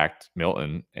impact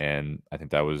Milton. And I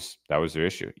think that was their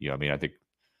issue. I think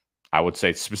I would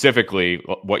say specifically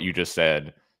what you just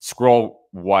said, Squirrel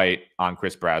White on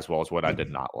Chris Braswell is what I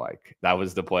did not like. That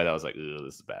was the play that was like, "Ooh,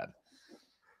 this is bad."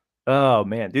 Oh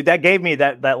man, dude, that gave me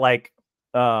that like,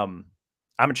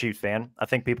 I'm a Chiefs fan. I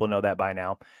think people know that by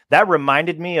now. That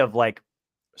reminded me of like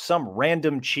some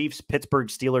random Chiefs Pittsburgh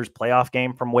Steelers playoff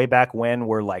game from way back when,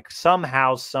 where like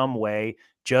somehow, some way,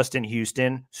 Justin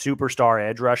Houston, superstar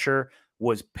edge rusher,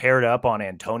 was paired up on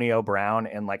Antonio Brown.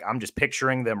 And like, I'm just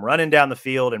picturing them running down the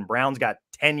field and Brown's got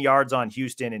 10 yards on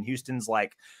Houston. And Houston's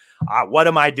like, what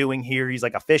am I doing here? He's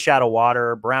like a fish out of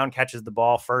water. Brown catches the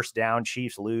ball, first down,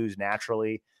 Chiefs lose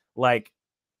naturally. Like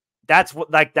that's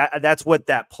what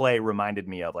that play reminded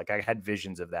me of. Like I had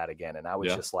visions of that again. And I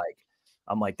was just like,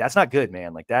 I'm like, that's not good,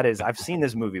 man. Like that is, I've seen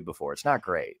this movie before. It's not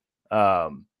great.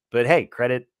 But hey,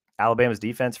 credit Alabama's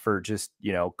defense for just,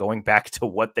 going back to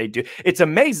what they do. It's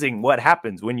amazing what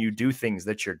happens when you do things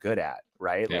that you're good at,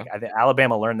 right? Yeah. Like I think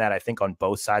Alabama learned that, I think, on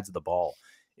both sides of the ball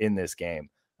in this game.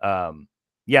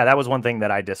 That was one thing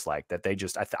that I disliked, that they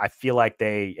just, I feel like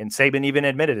and Saban even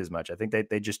admitted as much. I think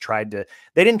they just they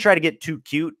didn't try to get too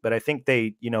cute, but I think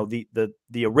they,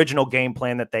 the original game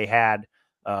plan that they had,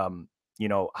 Heupel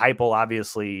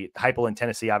and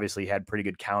Tennessee obviously had pretty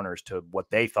good counters to what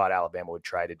they thought Alabama would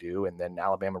try to do. And then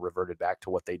Alabama reverted back to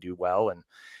what they do well. And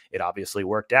it obviously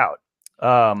worked out.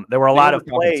 There were a lot of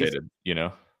plays.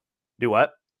 Do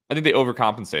what? I think they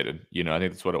overcompensated. I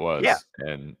think that's what it was. Yeah.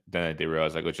 And then they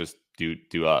realized, like, let's just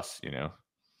do us.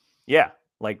 Yeah,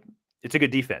 like it's a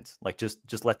good defense. Like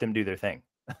just let them do their thing.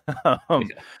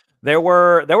 There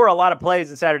were a lot of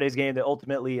plays in Saturday's game that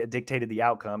ultimately dictated the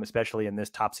outcome, especially in this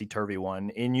topsy-turvy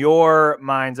one. In your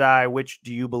mind's eye, which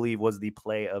do you believe was the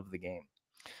play of the game?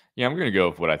 Yeah, I'm going to go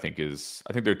with what I think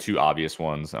there are two obvious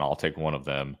ones, and I'll take one of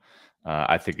them.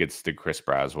 I think it's the Chris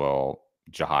Braswell,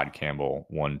 Jahad Campbell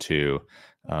 1-2.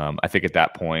 I think at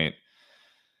that point,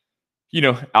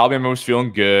 Alabama was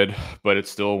feeling good, but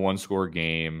it's still a one-score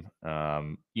game.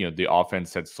 The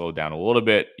offense had slowed down a little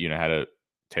bit. Had to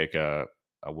take a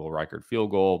Will Reichard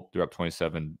field goal. They're up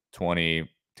 27-20.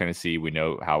 Tennessee, we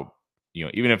know how,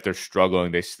 even if they're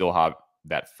struggling, they still have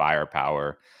that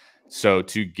firepower. So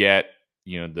to get,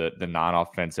 the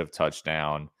non-offensive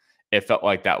touchdown, it felt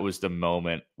like that was the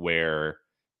moment where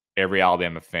every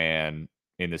Alabama fan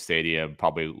in the stadium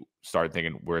probably started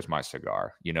thinking, "Where's my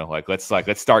cigar?" Let's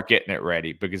start getting it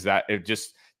ready, because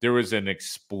there was an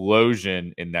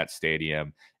explosion in that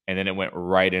stadium, and then it went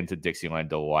right into Dixieland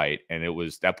Delight, and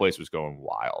that place was going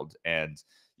wild. And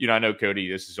I know, Cody,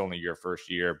 this is only your first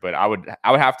year, but I would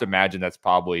have to imagine that's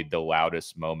probably the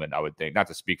loudest moment, I would think, not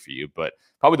to speak for you, but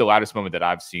probably the loudest moment that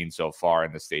I've seen so far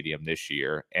in the stadium this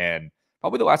year, and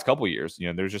probably the last couple of years.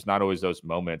 There's just not always those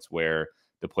moments where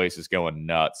the place is going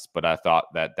nuts. But I thought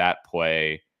that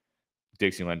play,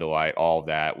 Dixieland Delight, all of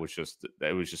that was just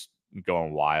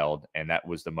going wild. And that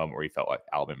was the moment where he felt like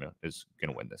Alabama is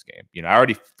going to win this game. I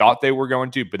already thought they were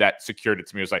going to, but that secured it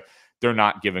to me. It was like, they're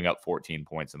not giving up 14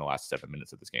 points in the last 7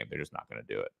 minutes of this game. They're just not going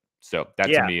to do it. So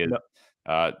that to me is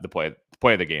the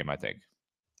play of the game, I think.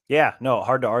 Yeah, no,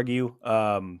 hard to argue.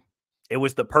 It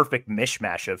was the perfect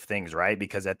mishmash of things, right?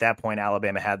 Because at that point,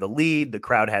 Alabama had the lead, the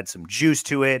crowd had some juice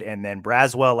to it, and then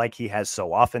Braswell, like he has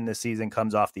so often this season,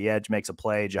 comes off the edge, makes a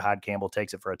play. Jahad Campbell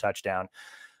takes it for a touchdown.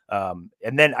 And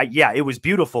then, it was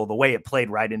beautiful the way it played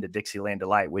right into Dixieland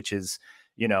Delight, which is,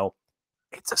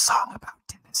 it's a song about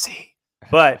Tennessee.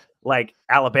 But like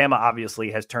Alabama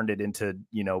obviously has turned it into,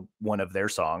 one of their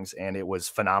songs, and it was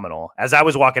phenomenal. As I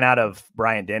was walking out of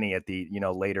Bryant-Denny at the,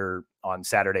 later on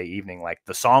Saturday evening, like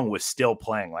the song was still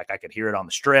playing. Like I could hear it on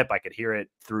the Strip. I could hear it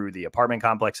through the apartment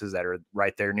complexes that are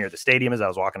right there near the stadium as I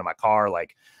was walking to my car.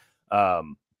 Like,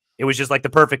 it was just like the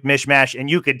perfect mishmash. And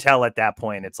you could tell at that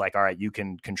point, it's like, all right, you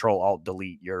can control, alt,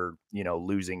 delete your,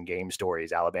 losing game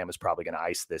stories. Alabama's probably going to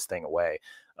ice this thing away.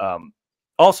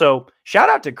 Also, shout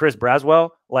out to Chris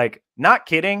Braswell. Like, not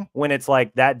kidding, when it's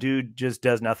like that dude just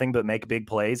does nothing but make big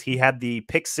plays. He had the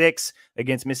pick 6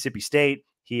 against Mississippi State.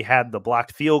 He had the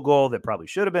blocked field goal that probably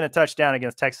should have been a touchdown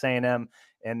against Texas A&M.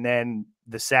 And then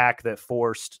the sack that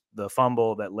forced the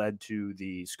fumble that led to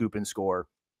the scoop and score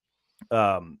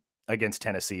against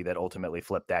Tennessee that ultimately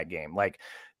flipped that game. Like,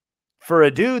 for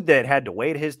a dude that had to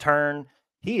wait his turn,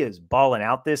 he is balling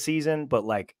out this season, but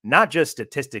like not just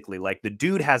statistically, like the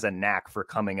dude has a knack for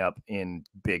coming up in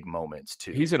big moments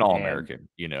too. He's an All-American.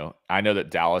 I know that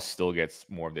Dallas still gets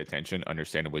more of the attention,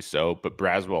 understandably so, but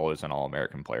Braswell is an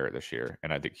All-American player this year.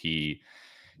 And I think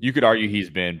you could argue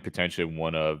he's been potentially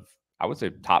one of, I would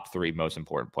say, top 3 most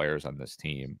important players on this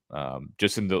team.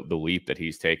 Just in the leap that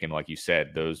he's taken, like you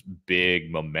said, those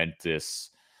big momentous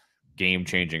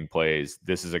game-changing plays.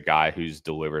 This is a guy who's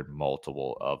delivered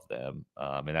multiple of them,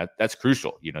 and that's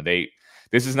crucial.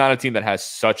 This is not a team that has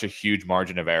such a huge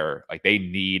margin of error. Like, they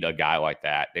need a guy like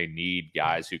that. They need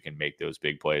guys who can make those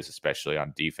big plays, especially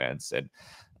on defense, and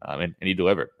he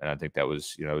delivered. And I think that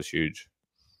was was huge.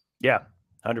 Yeah,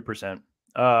 100%.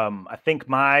 I think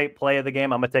my play of the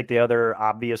game, I'm gonna take the other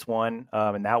obvious one,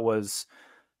 and that was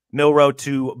Milroe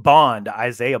to Bond,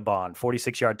 Isaiah Bond,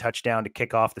 46-yard touchdown to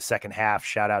kick off the second half.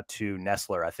 Shout out to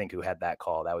Nestler, I think, who had that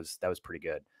call. That was pretty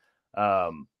good.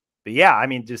 But yeah, I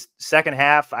mean, just second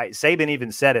half, Saban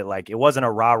even said it, like, it wasn't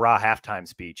a rah-rah halftime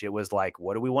speech. It was like,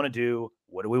 what do we want to do?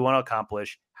 What do we want to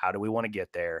accomplish? How do we want to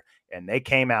get there? And they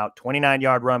came out,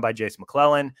 29-yard run by Jason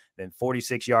McClellan, then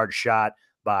 46-yard shot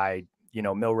by,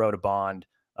 Milroe to Bond.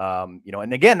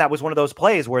 And again, that was one of those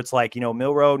plays where it's like,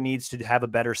 Milroe needs to have a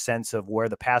better sense of where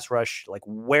the pass rush, like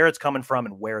where it's coming from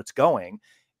and where it's going.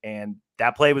 And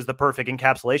that play was the perfect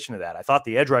encapsulation of that. I thought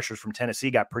the edge rushers from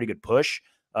Tennessee got pretty good push.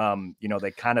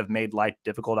 They kind of made life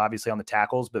difficult, obviously, on the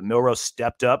tackles, but Milroe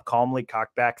stepped up, calmly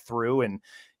cocked back through, and,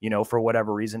 for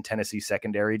whatever reason, Tennessee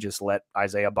secondary just let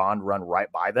Isaiah Bond run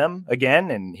right by them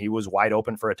again, and he was wide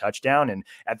open for a touchdown. And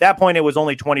at that point, it was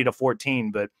only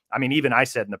 20-14, but I mean, even I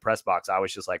said in the press box, I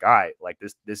was just like, all right, like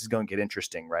this is going to get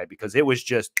interesting, right? Because it was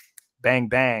just bang,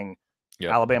 bang,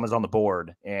 yep. Alabama's on the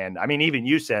board. And I mean, even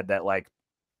you said that, like,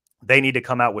 they need to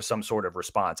come out with some sort of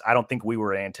response. I don't think we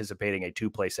were anticipating a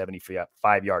 2-play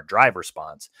 75-yard drive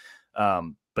response.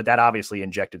 But that obviously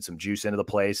injected some juice into the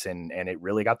place, and it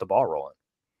really got the ball rolling.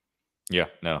 Yeah,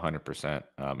 no, 100%.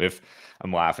 If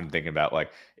I'm laughing thinking about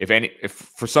like if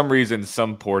for some reason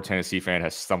some poor Tennessee fan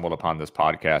has stumbled upon this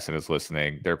podcast and is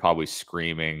listening, they're probably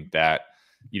screaming that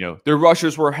their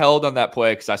rushers were held on that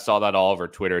play because I saw that all over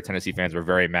Twitter. Tennessee fans were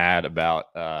very mad about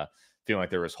feeling like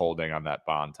there was holding on that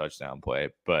Bond touchdown play.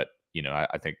 But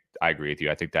I think I agree with you.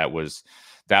 I think that was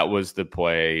the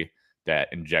play that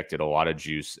injected a lot of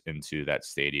juice into that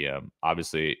stadium.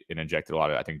 Obviously, it injected a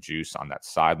lot of, I think, juice on that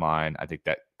sideline. I think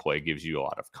that play gives you a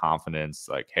lot of confidence,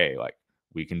 like, hey, like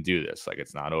we can do this. Like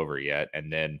it's not over yet.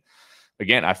 And then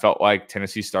again, I felt like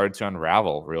Tennessee started to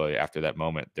unravel really after that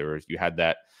moment. You had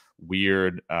that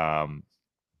weird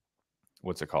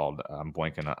what's it called? I'm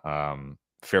blanking.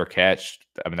 Fair catch.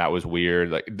 I mean, that was weird.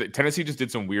 Like Tennessee just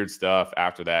did some weird stuff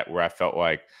after that where I felt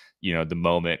like, the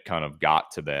moment kind of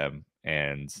got to them.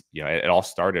 And, it all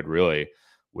started really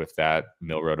with that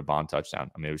Milroe to Bond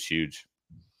touchdown. I mean, it was huge.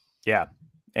 Yeah.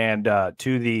 And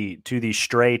to the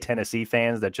stray Tennessee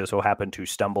fans that just so happened to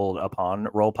stumble upon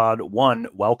Roll Pod, one,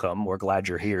 welcome. We're glad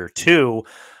you're here. Two,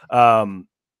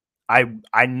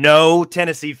 I know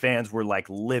Tennessee fans were like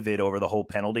livid over the whole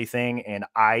penalty thing, and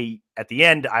at the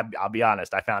end, I'll be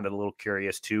honest, I found it a little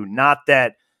curious too. Not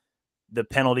that the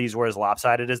penalties were as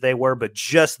lopsided as they were, but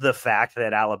just the fact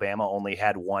that Alabama only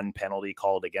had one penalty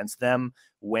called against them.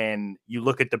 When you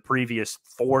look at the previous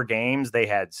 4 games, they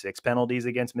had 6 penalties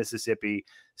against Mississippi,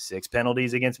 6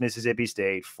 penalties against Mississippi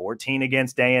State, 14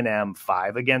 against A&M,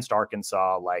 5 against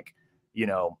Arkansas. Like,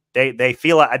 they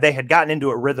feel like they had gotten into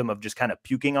a rhythm of just kind of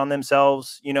puking on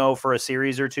themselves, for a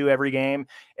series or 2 every game,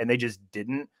 and they just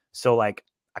didn't. So like,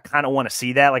 I kind of want to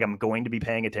see that. Like I'm going to be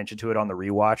paying attention to it on the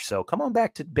rewatch. So come on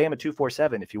back to Bama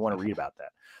 247 if you want to read about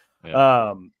that.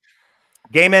 Yeah.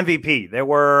 Game MVP. There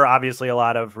were obviously a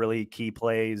lot of really key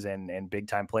plays and big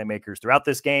time playmakers throughout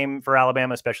this game for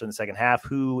Alabama, especially in the second half.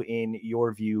 Who, in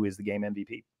your view, is the game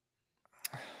MVP?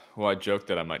 Well, I joked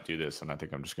that I might do this, and I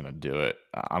think I'm just gonna do it.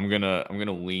 I'm gonna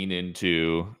lean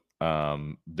into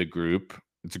the group.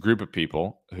 It's a group of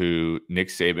people who Nick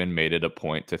Saban made it a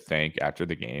point to thank after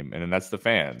the game, and then that's the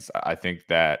fans. I think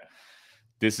that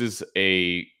this is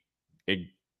a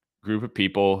group of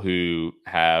people who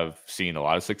have seen a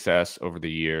lot of success over the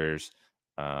years.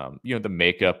 The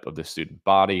makeup of the student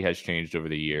body has changed over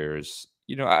the years.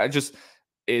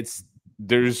 It's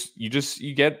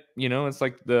you get, it's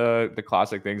like the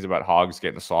classic things about hogs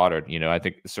getting slaughtered. I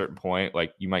think at a certain point,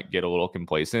 like you might get a little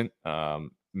complacent.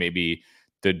 Maybe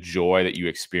the joy that you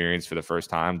experience for the first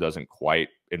time doesn't quite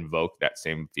invoke that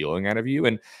same feeling out of you.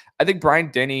 And I think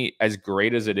Bryant Denny, as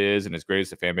great as it is and as great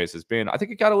as the fan base has been, I think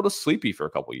it got a little sleepy for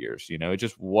a couple of years. It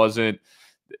just wasn't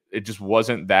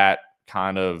that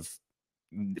kind of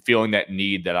feeling that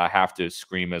need that I have to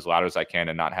scream as loud as I can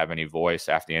and not have any voice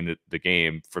after the end of the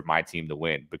game for my team to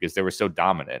win because they were so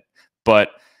dominant. But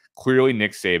clearly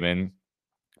Nick Saban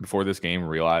before this game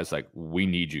realized like we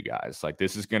need you guys. Like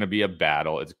this is going to be a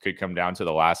battle. It could come down to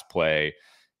the last play.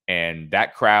 And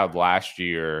that crowd last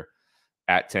year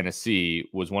at Tennessee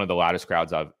was one of the loudest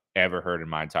crowds I've ever heard in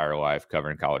my entire life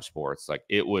covering college sports. Like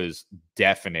it was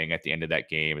deafening at the end of that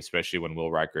game, especially when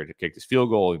Will Riker had kicked his field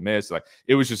goal, he missed. Like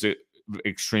it was just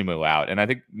extremely loud. And I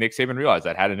think Nick Saban realized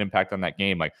that had an impact on that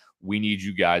game. Like we need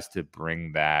you guys to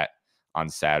bring that on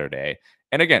Saturday.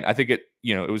 And again, I think it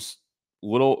was a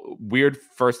little weird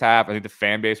first half. I think the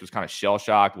fan base was kind of shell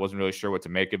shocked, wasn't really sure what to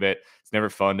make of it. It's never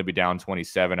fun to be down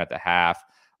 27 at the half.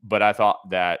 But I thought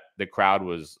that the crowd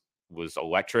was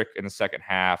electric in the second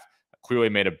half. Clearly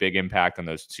made a big impact on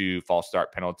those 2 false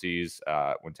start penalties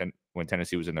when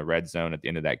Tennessee was in the red zone at the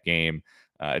end of that game.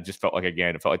 It just felt like,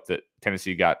 again, it felt like the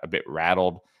Tennessee got a bit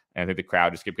rattled. And I think the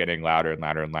crowd just kept getting louder and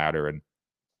louder and louder and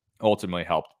ultimately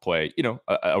helped play,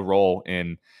 a role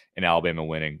in Alabama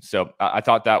winning. So I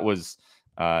thought that was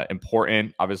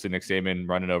important. Obviously, Nick Saban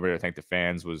running over to thank the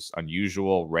fans was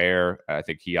unusual, rare. I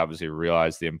think he obviously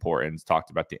realized the importance, talked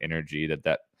about the energy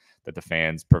that the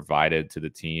fans provided to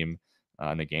the team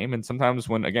in the game. And sometimes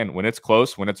when it's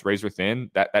close, when it's razor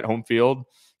thin, that home field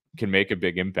can make a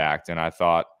big impact. And I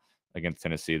thought against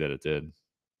Tennessee that it did.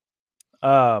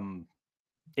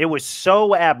 It was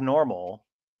so abnormal,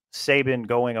 Saban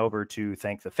going over to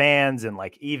thank the fans, and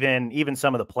like even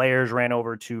some of the players ran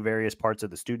over to various parts of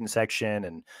the student section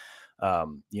and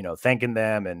thanking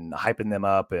them and hyping them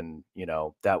up, and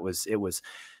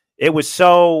it was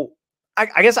so.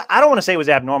 I guess I don't want to say it was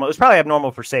abnormal. It was probably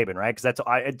abnormal for Saban, right? Because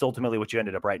it's ultimately what you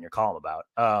ended up writing your column about.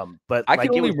 But I can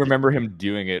only remember him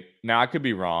doing it. Now I could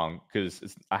be wrong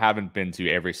because I haven't been to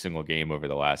every single game over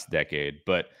the last decade,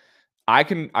 but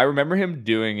I remember him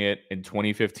doing it in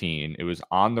 2015. It was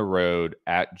on the road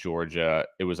at Georgia.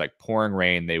 It was like pouring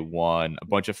rain. They won. A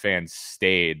bunch of fans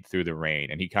stayed through the rain,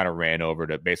 and he kind of ran over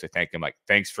to basically thank them, like,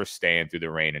 thanks for staying through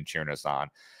the rain and cheering us on.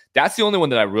 That's the only one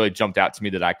that I really jumped out to me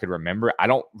that I could remember. I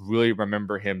don't really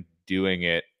remember him doing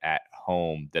it at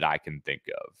home that I can think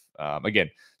of. Again,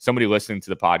 somebody listening to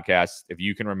the podcast, if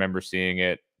you can remember seeing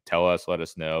it, tell us, let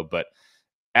us know. But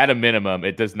at a minimum,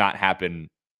 it does not happen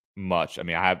much. I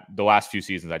mean, I have the last few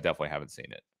seasons, I definitely haven't seen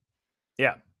it.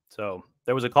 Yeah. So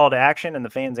there was a call to action and the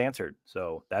fans answered.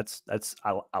 So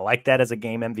I like that as a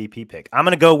game MVP pick. I'm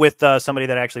going to go with somebody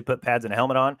that actually put pads and a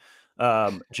helmet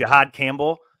on. Jihad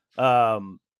Campbell,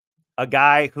 a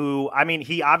guy who, I mean,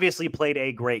 he obviously played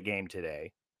a great game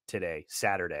today,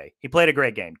 Saturday. He played a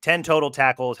great game, 10 total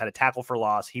tackles, had a tackle for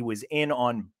loss. He was in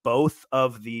on both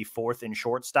of the 4th and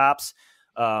short stops.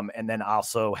 And then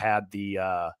also had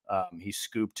he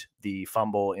scooped the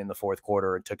fumble in the 4th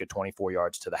quarter and took it 24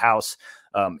 yards to the house.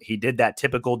 He did that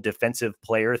typical defensive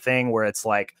player thing where it's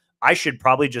like, I should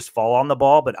probably just fall on the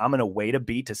ball, but I'm going to wait a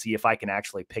beat to see if I can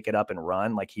actually pick it up and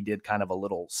run. Like he did kind of a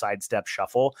little sidestep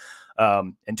shuffle.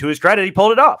 And to his credit, he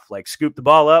pulled it off, like scooped the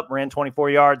ball up, ran 24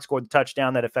 yards, scored the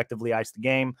touchdown that effectively iced the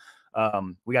game.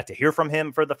 We got to hear from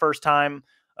him for the first time.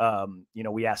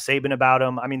 We asked Saban about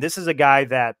him. I mean, this is a guy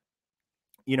that,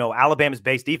 Alabama's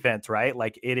base defense, right?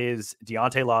 Like it is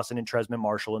Deontay Lawson and Tresman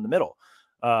Marshall in the middle.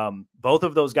 Both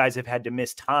of those guys have had to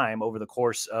miss time over the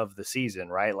course of the season,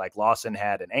 right? Like Lawson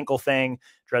had an ankle thing.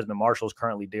 Tresman Marshall's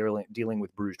currently dealing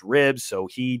with bruised ribs. So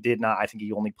he did not, I think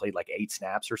he only played like 8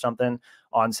 snaps or something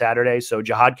on Saturday. So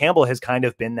Jihad Campbell has kind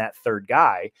of been that third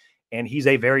guy, and he's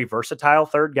a very versatile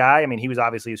third guy. I mean, he was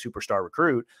obviously a superstar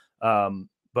recruit.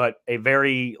 But a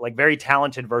very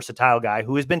talented, versatile guy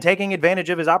who has been taking advantage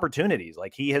of his opportunities.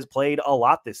 Like he has played a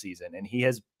lot this season and he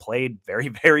has played very,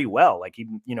 very well. Like he,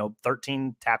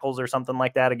 13 tackles or something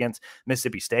like that against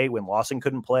Mississippi State when Lawson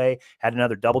couldn't play, had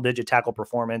another double-digit tackle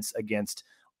performance against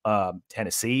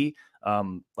Tennessee.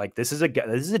 This is a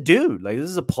dude, like this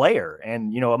is a player.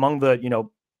 And, among the,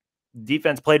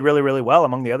 defense played really, really well.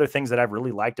 Among the other things that I've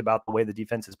really liked about the way the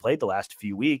defense has played the last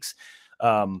few weeks,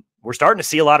 we're starting to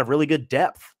see a lot of really good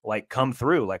depth like come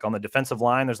through. Like on the defensive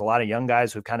line, there's a lot of young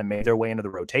guys who've kind of made their way into the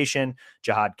rotation.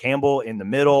 Jihad Campbell in the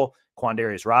middle,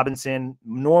 Quandarius Robinson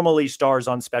normally stars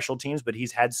on special teams, but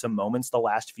he's had some moments the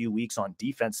last few weeks on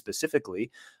defense specifically.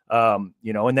 And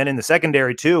then in the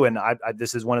secondary too. And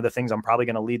this is one of the things I'm probably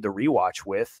going to lead the rewatch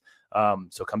with.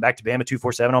 So come back to Bama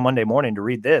 247 on Monday morning to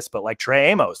read this, but like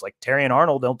Trey Amos, like Terry and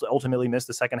Arnold ultimately missed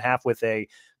the second half with a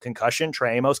concussion.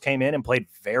 Trey Amos came in and played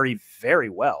very,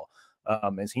 very well.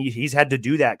 And he's had to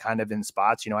do that kind of in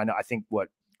spots. I think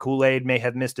Kool-Aid may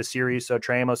have missed a series, so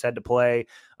Trey Amos had to play.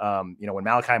 When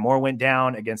Malachi Moore went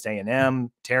down against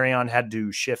A&M, Terrion had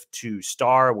to shift to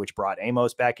star, which brought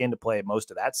Amos back in to play most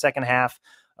of that second half.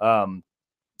 But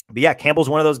yeah, Campbell's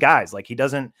one of those guys. Like he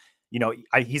doesn't,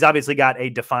 he's obviously got a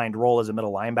defined role as a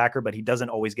middle linebacker, but he doesn't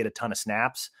always get a ton of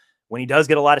snaps. When he does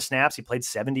get a lot of snaps, he played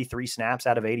 73 snaps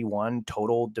out of 81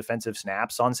 total defensive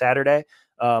snaps on Saturday.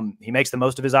 He makes the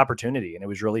most of his opportunity, and it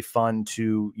was really fun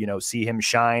to, see him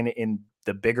shine in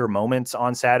the bigger moments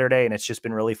on Saturday. And it's just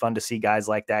been really fun to see guys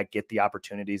like that get the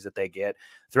opportunities that they get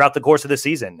throughout the course of the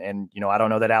season. And, I don't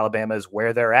know that Alabama is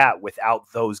where they're at without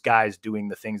those guys doing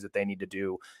the things that they need to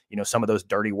do. Some of those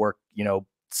dirty work,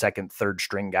 second, third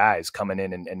string guys coming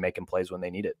in and making plays when they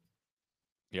need it.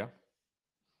 Yeah.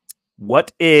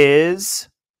 What is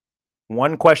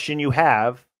one question you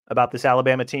have about this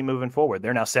Alabama team moving forward?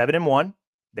 They're now 7-1.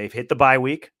 They've hit the bye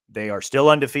week. They are still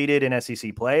undefeated in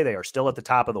SEC play. They are still at the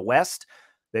top of the West.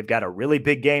 They've got a really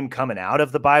big game coming out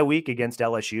of the bye week against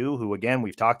LSU, who, again,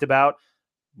 we've talked about,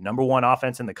 number 1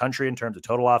 offense in the country in terms of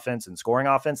total offense and scoring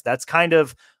offense. That's kind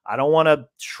of, I don't want to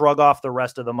shrug off the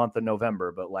rest of the month of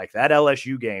November, but like that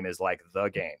LSU game is like the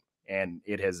game. And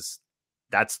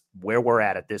that's where we're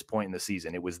at this point in the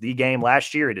season. It was the game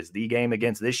last year. It is the game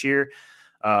against this year.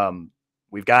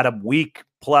 We've got a week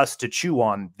plus to chew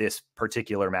on this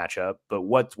particular matchup, but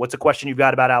what's a question you've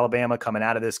got about Alabama coming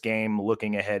out of this game,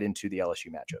 looking ahead into the LSU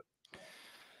matchup?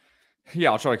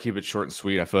 Yeah, I'll try to keep it short and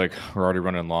sweet. I feel like we're already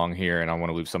running long here, and I want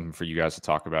to leave something for you guys to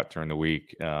talk about during the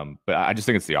week. But I just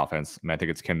think it's the offense. I think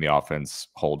it's, can the offense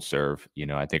hold serve?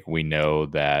 I think we know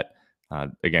that,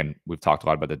 again, we've talked a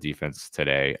lot about the defense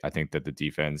today. I think that the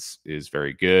defense is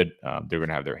very good. They're going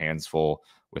to have their hands full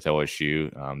with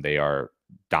LSU. They are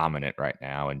dominant right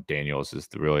now, and Daniels is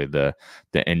really the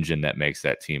engine that makes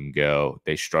that team go.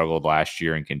 They struggled last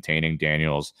year in containing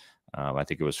Daniels. I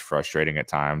think it was frustrating at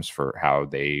times for how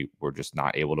they were just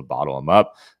not able to bottle them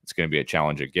up. It's going to be a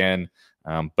challenge again.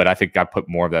 But I think I put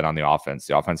more of that on the offense.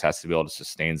 The offense has to be able to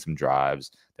sustain some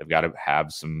drives. They've got to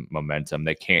have some momentum.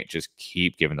 They can't just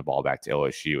keep giving the ball back to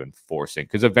LSU and forcing,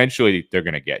 because eventually they're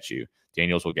going to get you.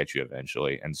 Daniels will get you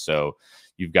eventually. And so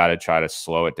you've got to try to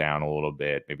slow it down a little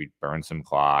bit, maybe burn some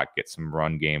clock, get some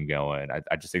run game going.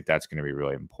 I just think that's going to be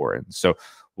really important. So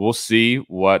we'll see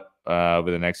what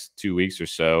over the next 2 weeks or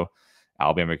so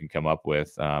Alabama can come up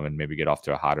with, and maybe get off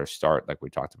to a hotter start like we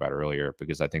talked about earlier,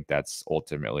 because I think that's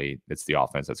ultimately it's the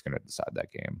offense that's going to decide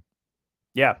that game.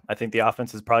 Yeah, I think the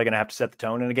offense is probably going to have to set the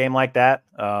tone in a game like that.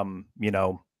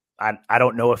 I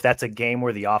don't know if that's a game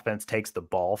where the offense takes the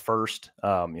ball first.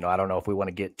 I don't know if we want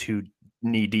to get too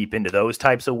knee deep into those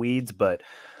types of weeds, but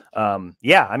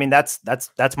yeah, I mean, that's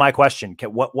my question.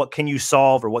 What can you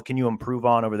solve, or what can you improve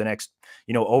on over the next,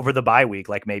 over the bye week?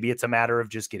 Like, maybe it's a matter of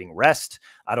just getting rest.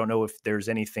 I don't know if there's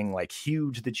anything like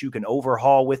huge that you can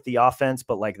overhaul with the offense,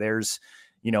 but like there's,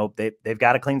 they've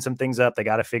got to clean some things up. They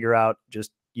got to figure out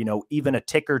just, even a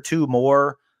tick or two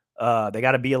more. They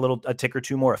got to be a tick or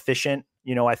two more efficient.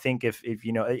 I think if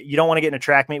you don't want to get in a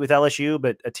track meet with LSU,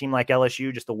 but a team like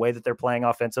LSU, just the way that they're playing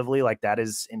offensively, like that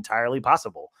is entirely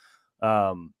possible.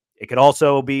 It could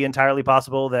also be entirely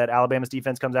possible that Alabama's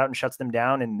defense comes out and shuts them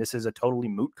down, and this is a totally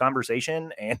moot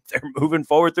conversation, and they're moving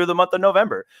forward through the month of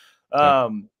November.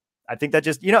 I think that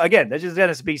just, again, that just kind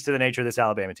of speaks to the nature of this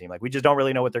Alabama team. Like, we just don't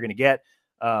really know what they're going to get.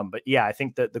 But yeah, I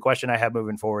think that the question I have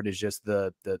moving forward is just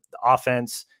the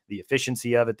offense, the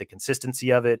efficiency of it, the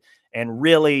consistency of it. And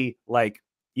really, like,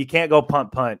 you can't go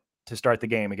punt to start the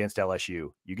game against LSU.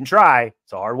 You can try.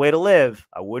 It's a hard way to live.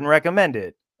 I wouldn't recommend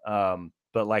it.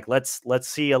 But like, let's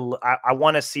see. I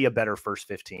want to see a better first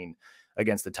 15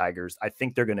 against the Tigers. I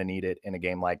think they're going to need it in a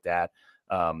game like that.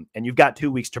 And you've got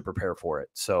 2 weeks to prepare for it.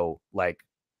 So like,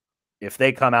 if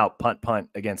they come out punt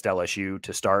against LSU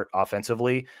to start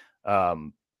offensively,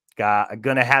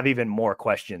 gonna have even more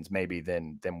questions maybe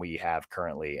than we have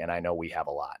currently, and I know we have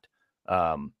a lot.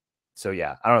 So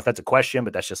yeah, I don't know if that's a question,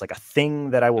 but that's just like a thing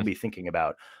that I will be thinking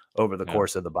about over the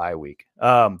course of the bye week.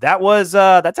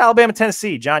 That's Alabama,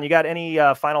 Tennessee. John, you got any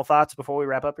final thoughts before we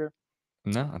wrap up here?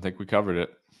 No, I think we covered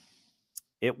it.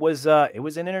 It was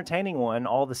an entertaining one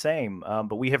all the same,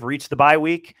 but we have reached the bye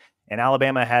week, and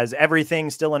Alabama has everything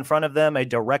still in front of them, a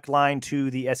direct line to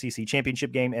the SEC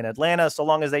championship game in Atlanta, so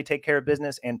long as they take care of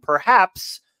business, and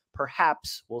perhaps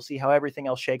we'll see how everything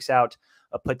else shakes out,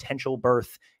 a potential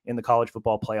berth in the college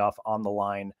football playoff on the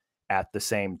line at the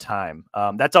same time.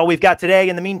 That's all we've got today.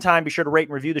 In the meantime, be sure to rate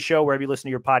and review the show wherever you listen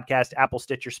to your podcast, Apple,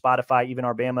 Stitcher, Spotify, even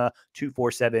our Bama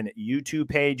 247 YouTube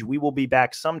page. We will be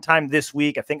back sometime this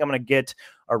week. I think I'm going to get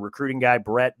our recruiting guy,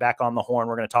 Brett, back on the horn.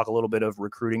 We're going to talk a little bit of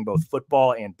recruiting, both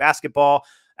football and basketball.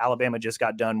 Alabama just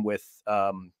got done with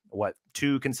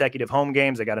 2 consecutive home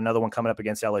games. I got another one coming up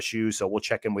against LSU, so we'll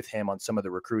check in with him on some of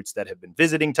the recruits that have been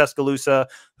visiting Tuscaloosa,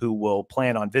 who will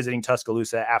plan on visiting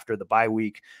Tuscaloosa after the bye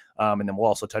week. And then we'll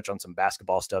also touch on some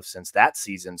basketball stuff, since that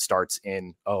season starts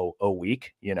in a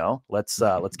week. Let's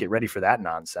get ready for that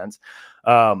nonsense.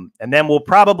 And then we'll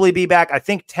probably be back. I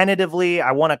think tentatively,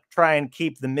 I want to try and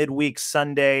keep the midweek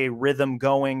Sunday rhythm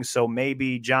going. So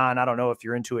maybe, John, I don't know if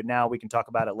you're into it now. We can talk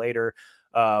about it later.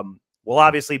 We'll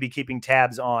obviously be keeping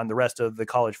tabs on the rest of the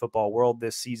college football world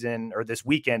this season, or this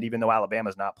weekend, even though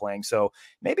Alabama's not playing. So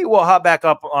maybe we'll hop back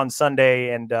up on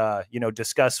Sunday and,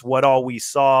 discuss what all we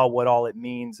saw, what all it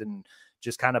means, and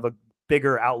just kind of a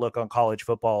bigger outlook on college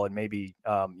football, and maybe,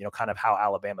 kind of how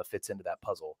Alabama fits into that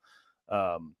puzzle,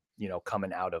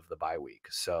 coming out of the bye week.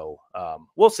 So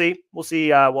we'll see.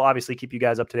 We'll obviously keep you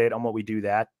guys up to date on what we do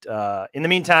that. In the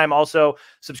meantime, also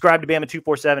subscribe to Bama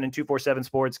 247 and 247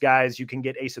 Sports, guys. You can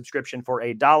get a subscription for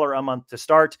 $1 a month to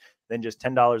start, then just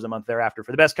 $10 a month thereafter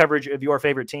for the best coverage of your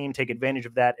favorite team. Take advantage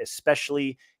of that,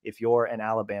 especially if you're an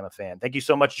Alabama fan. Thank you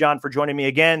so much, John, for joining me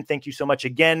again. Thank you so much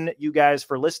again, you guys,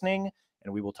 for listening,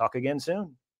 and we will talk again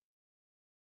soon.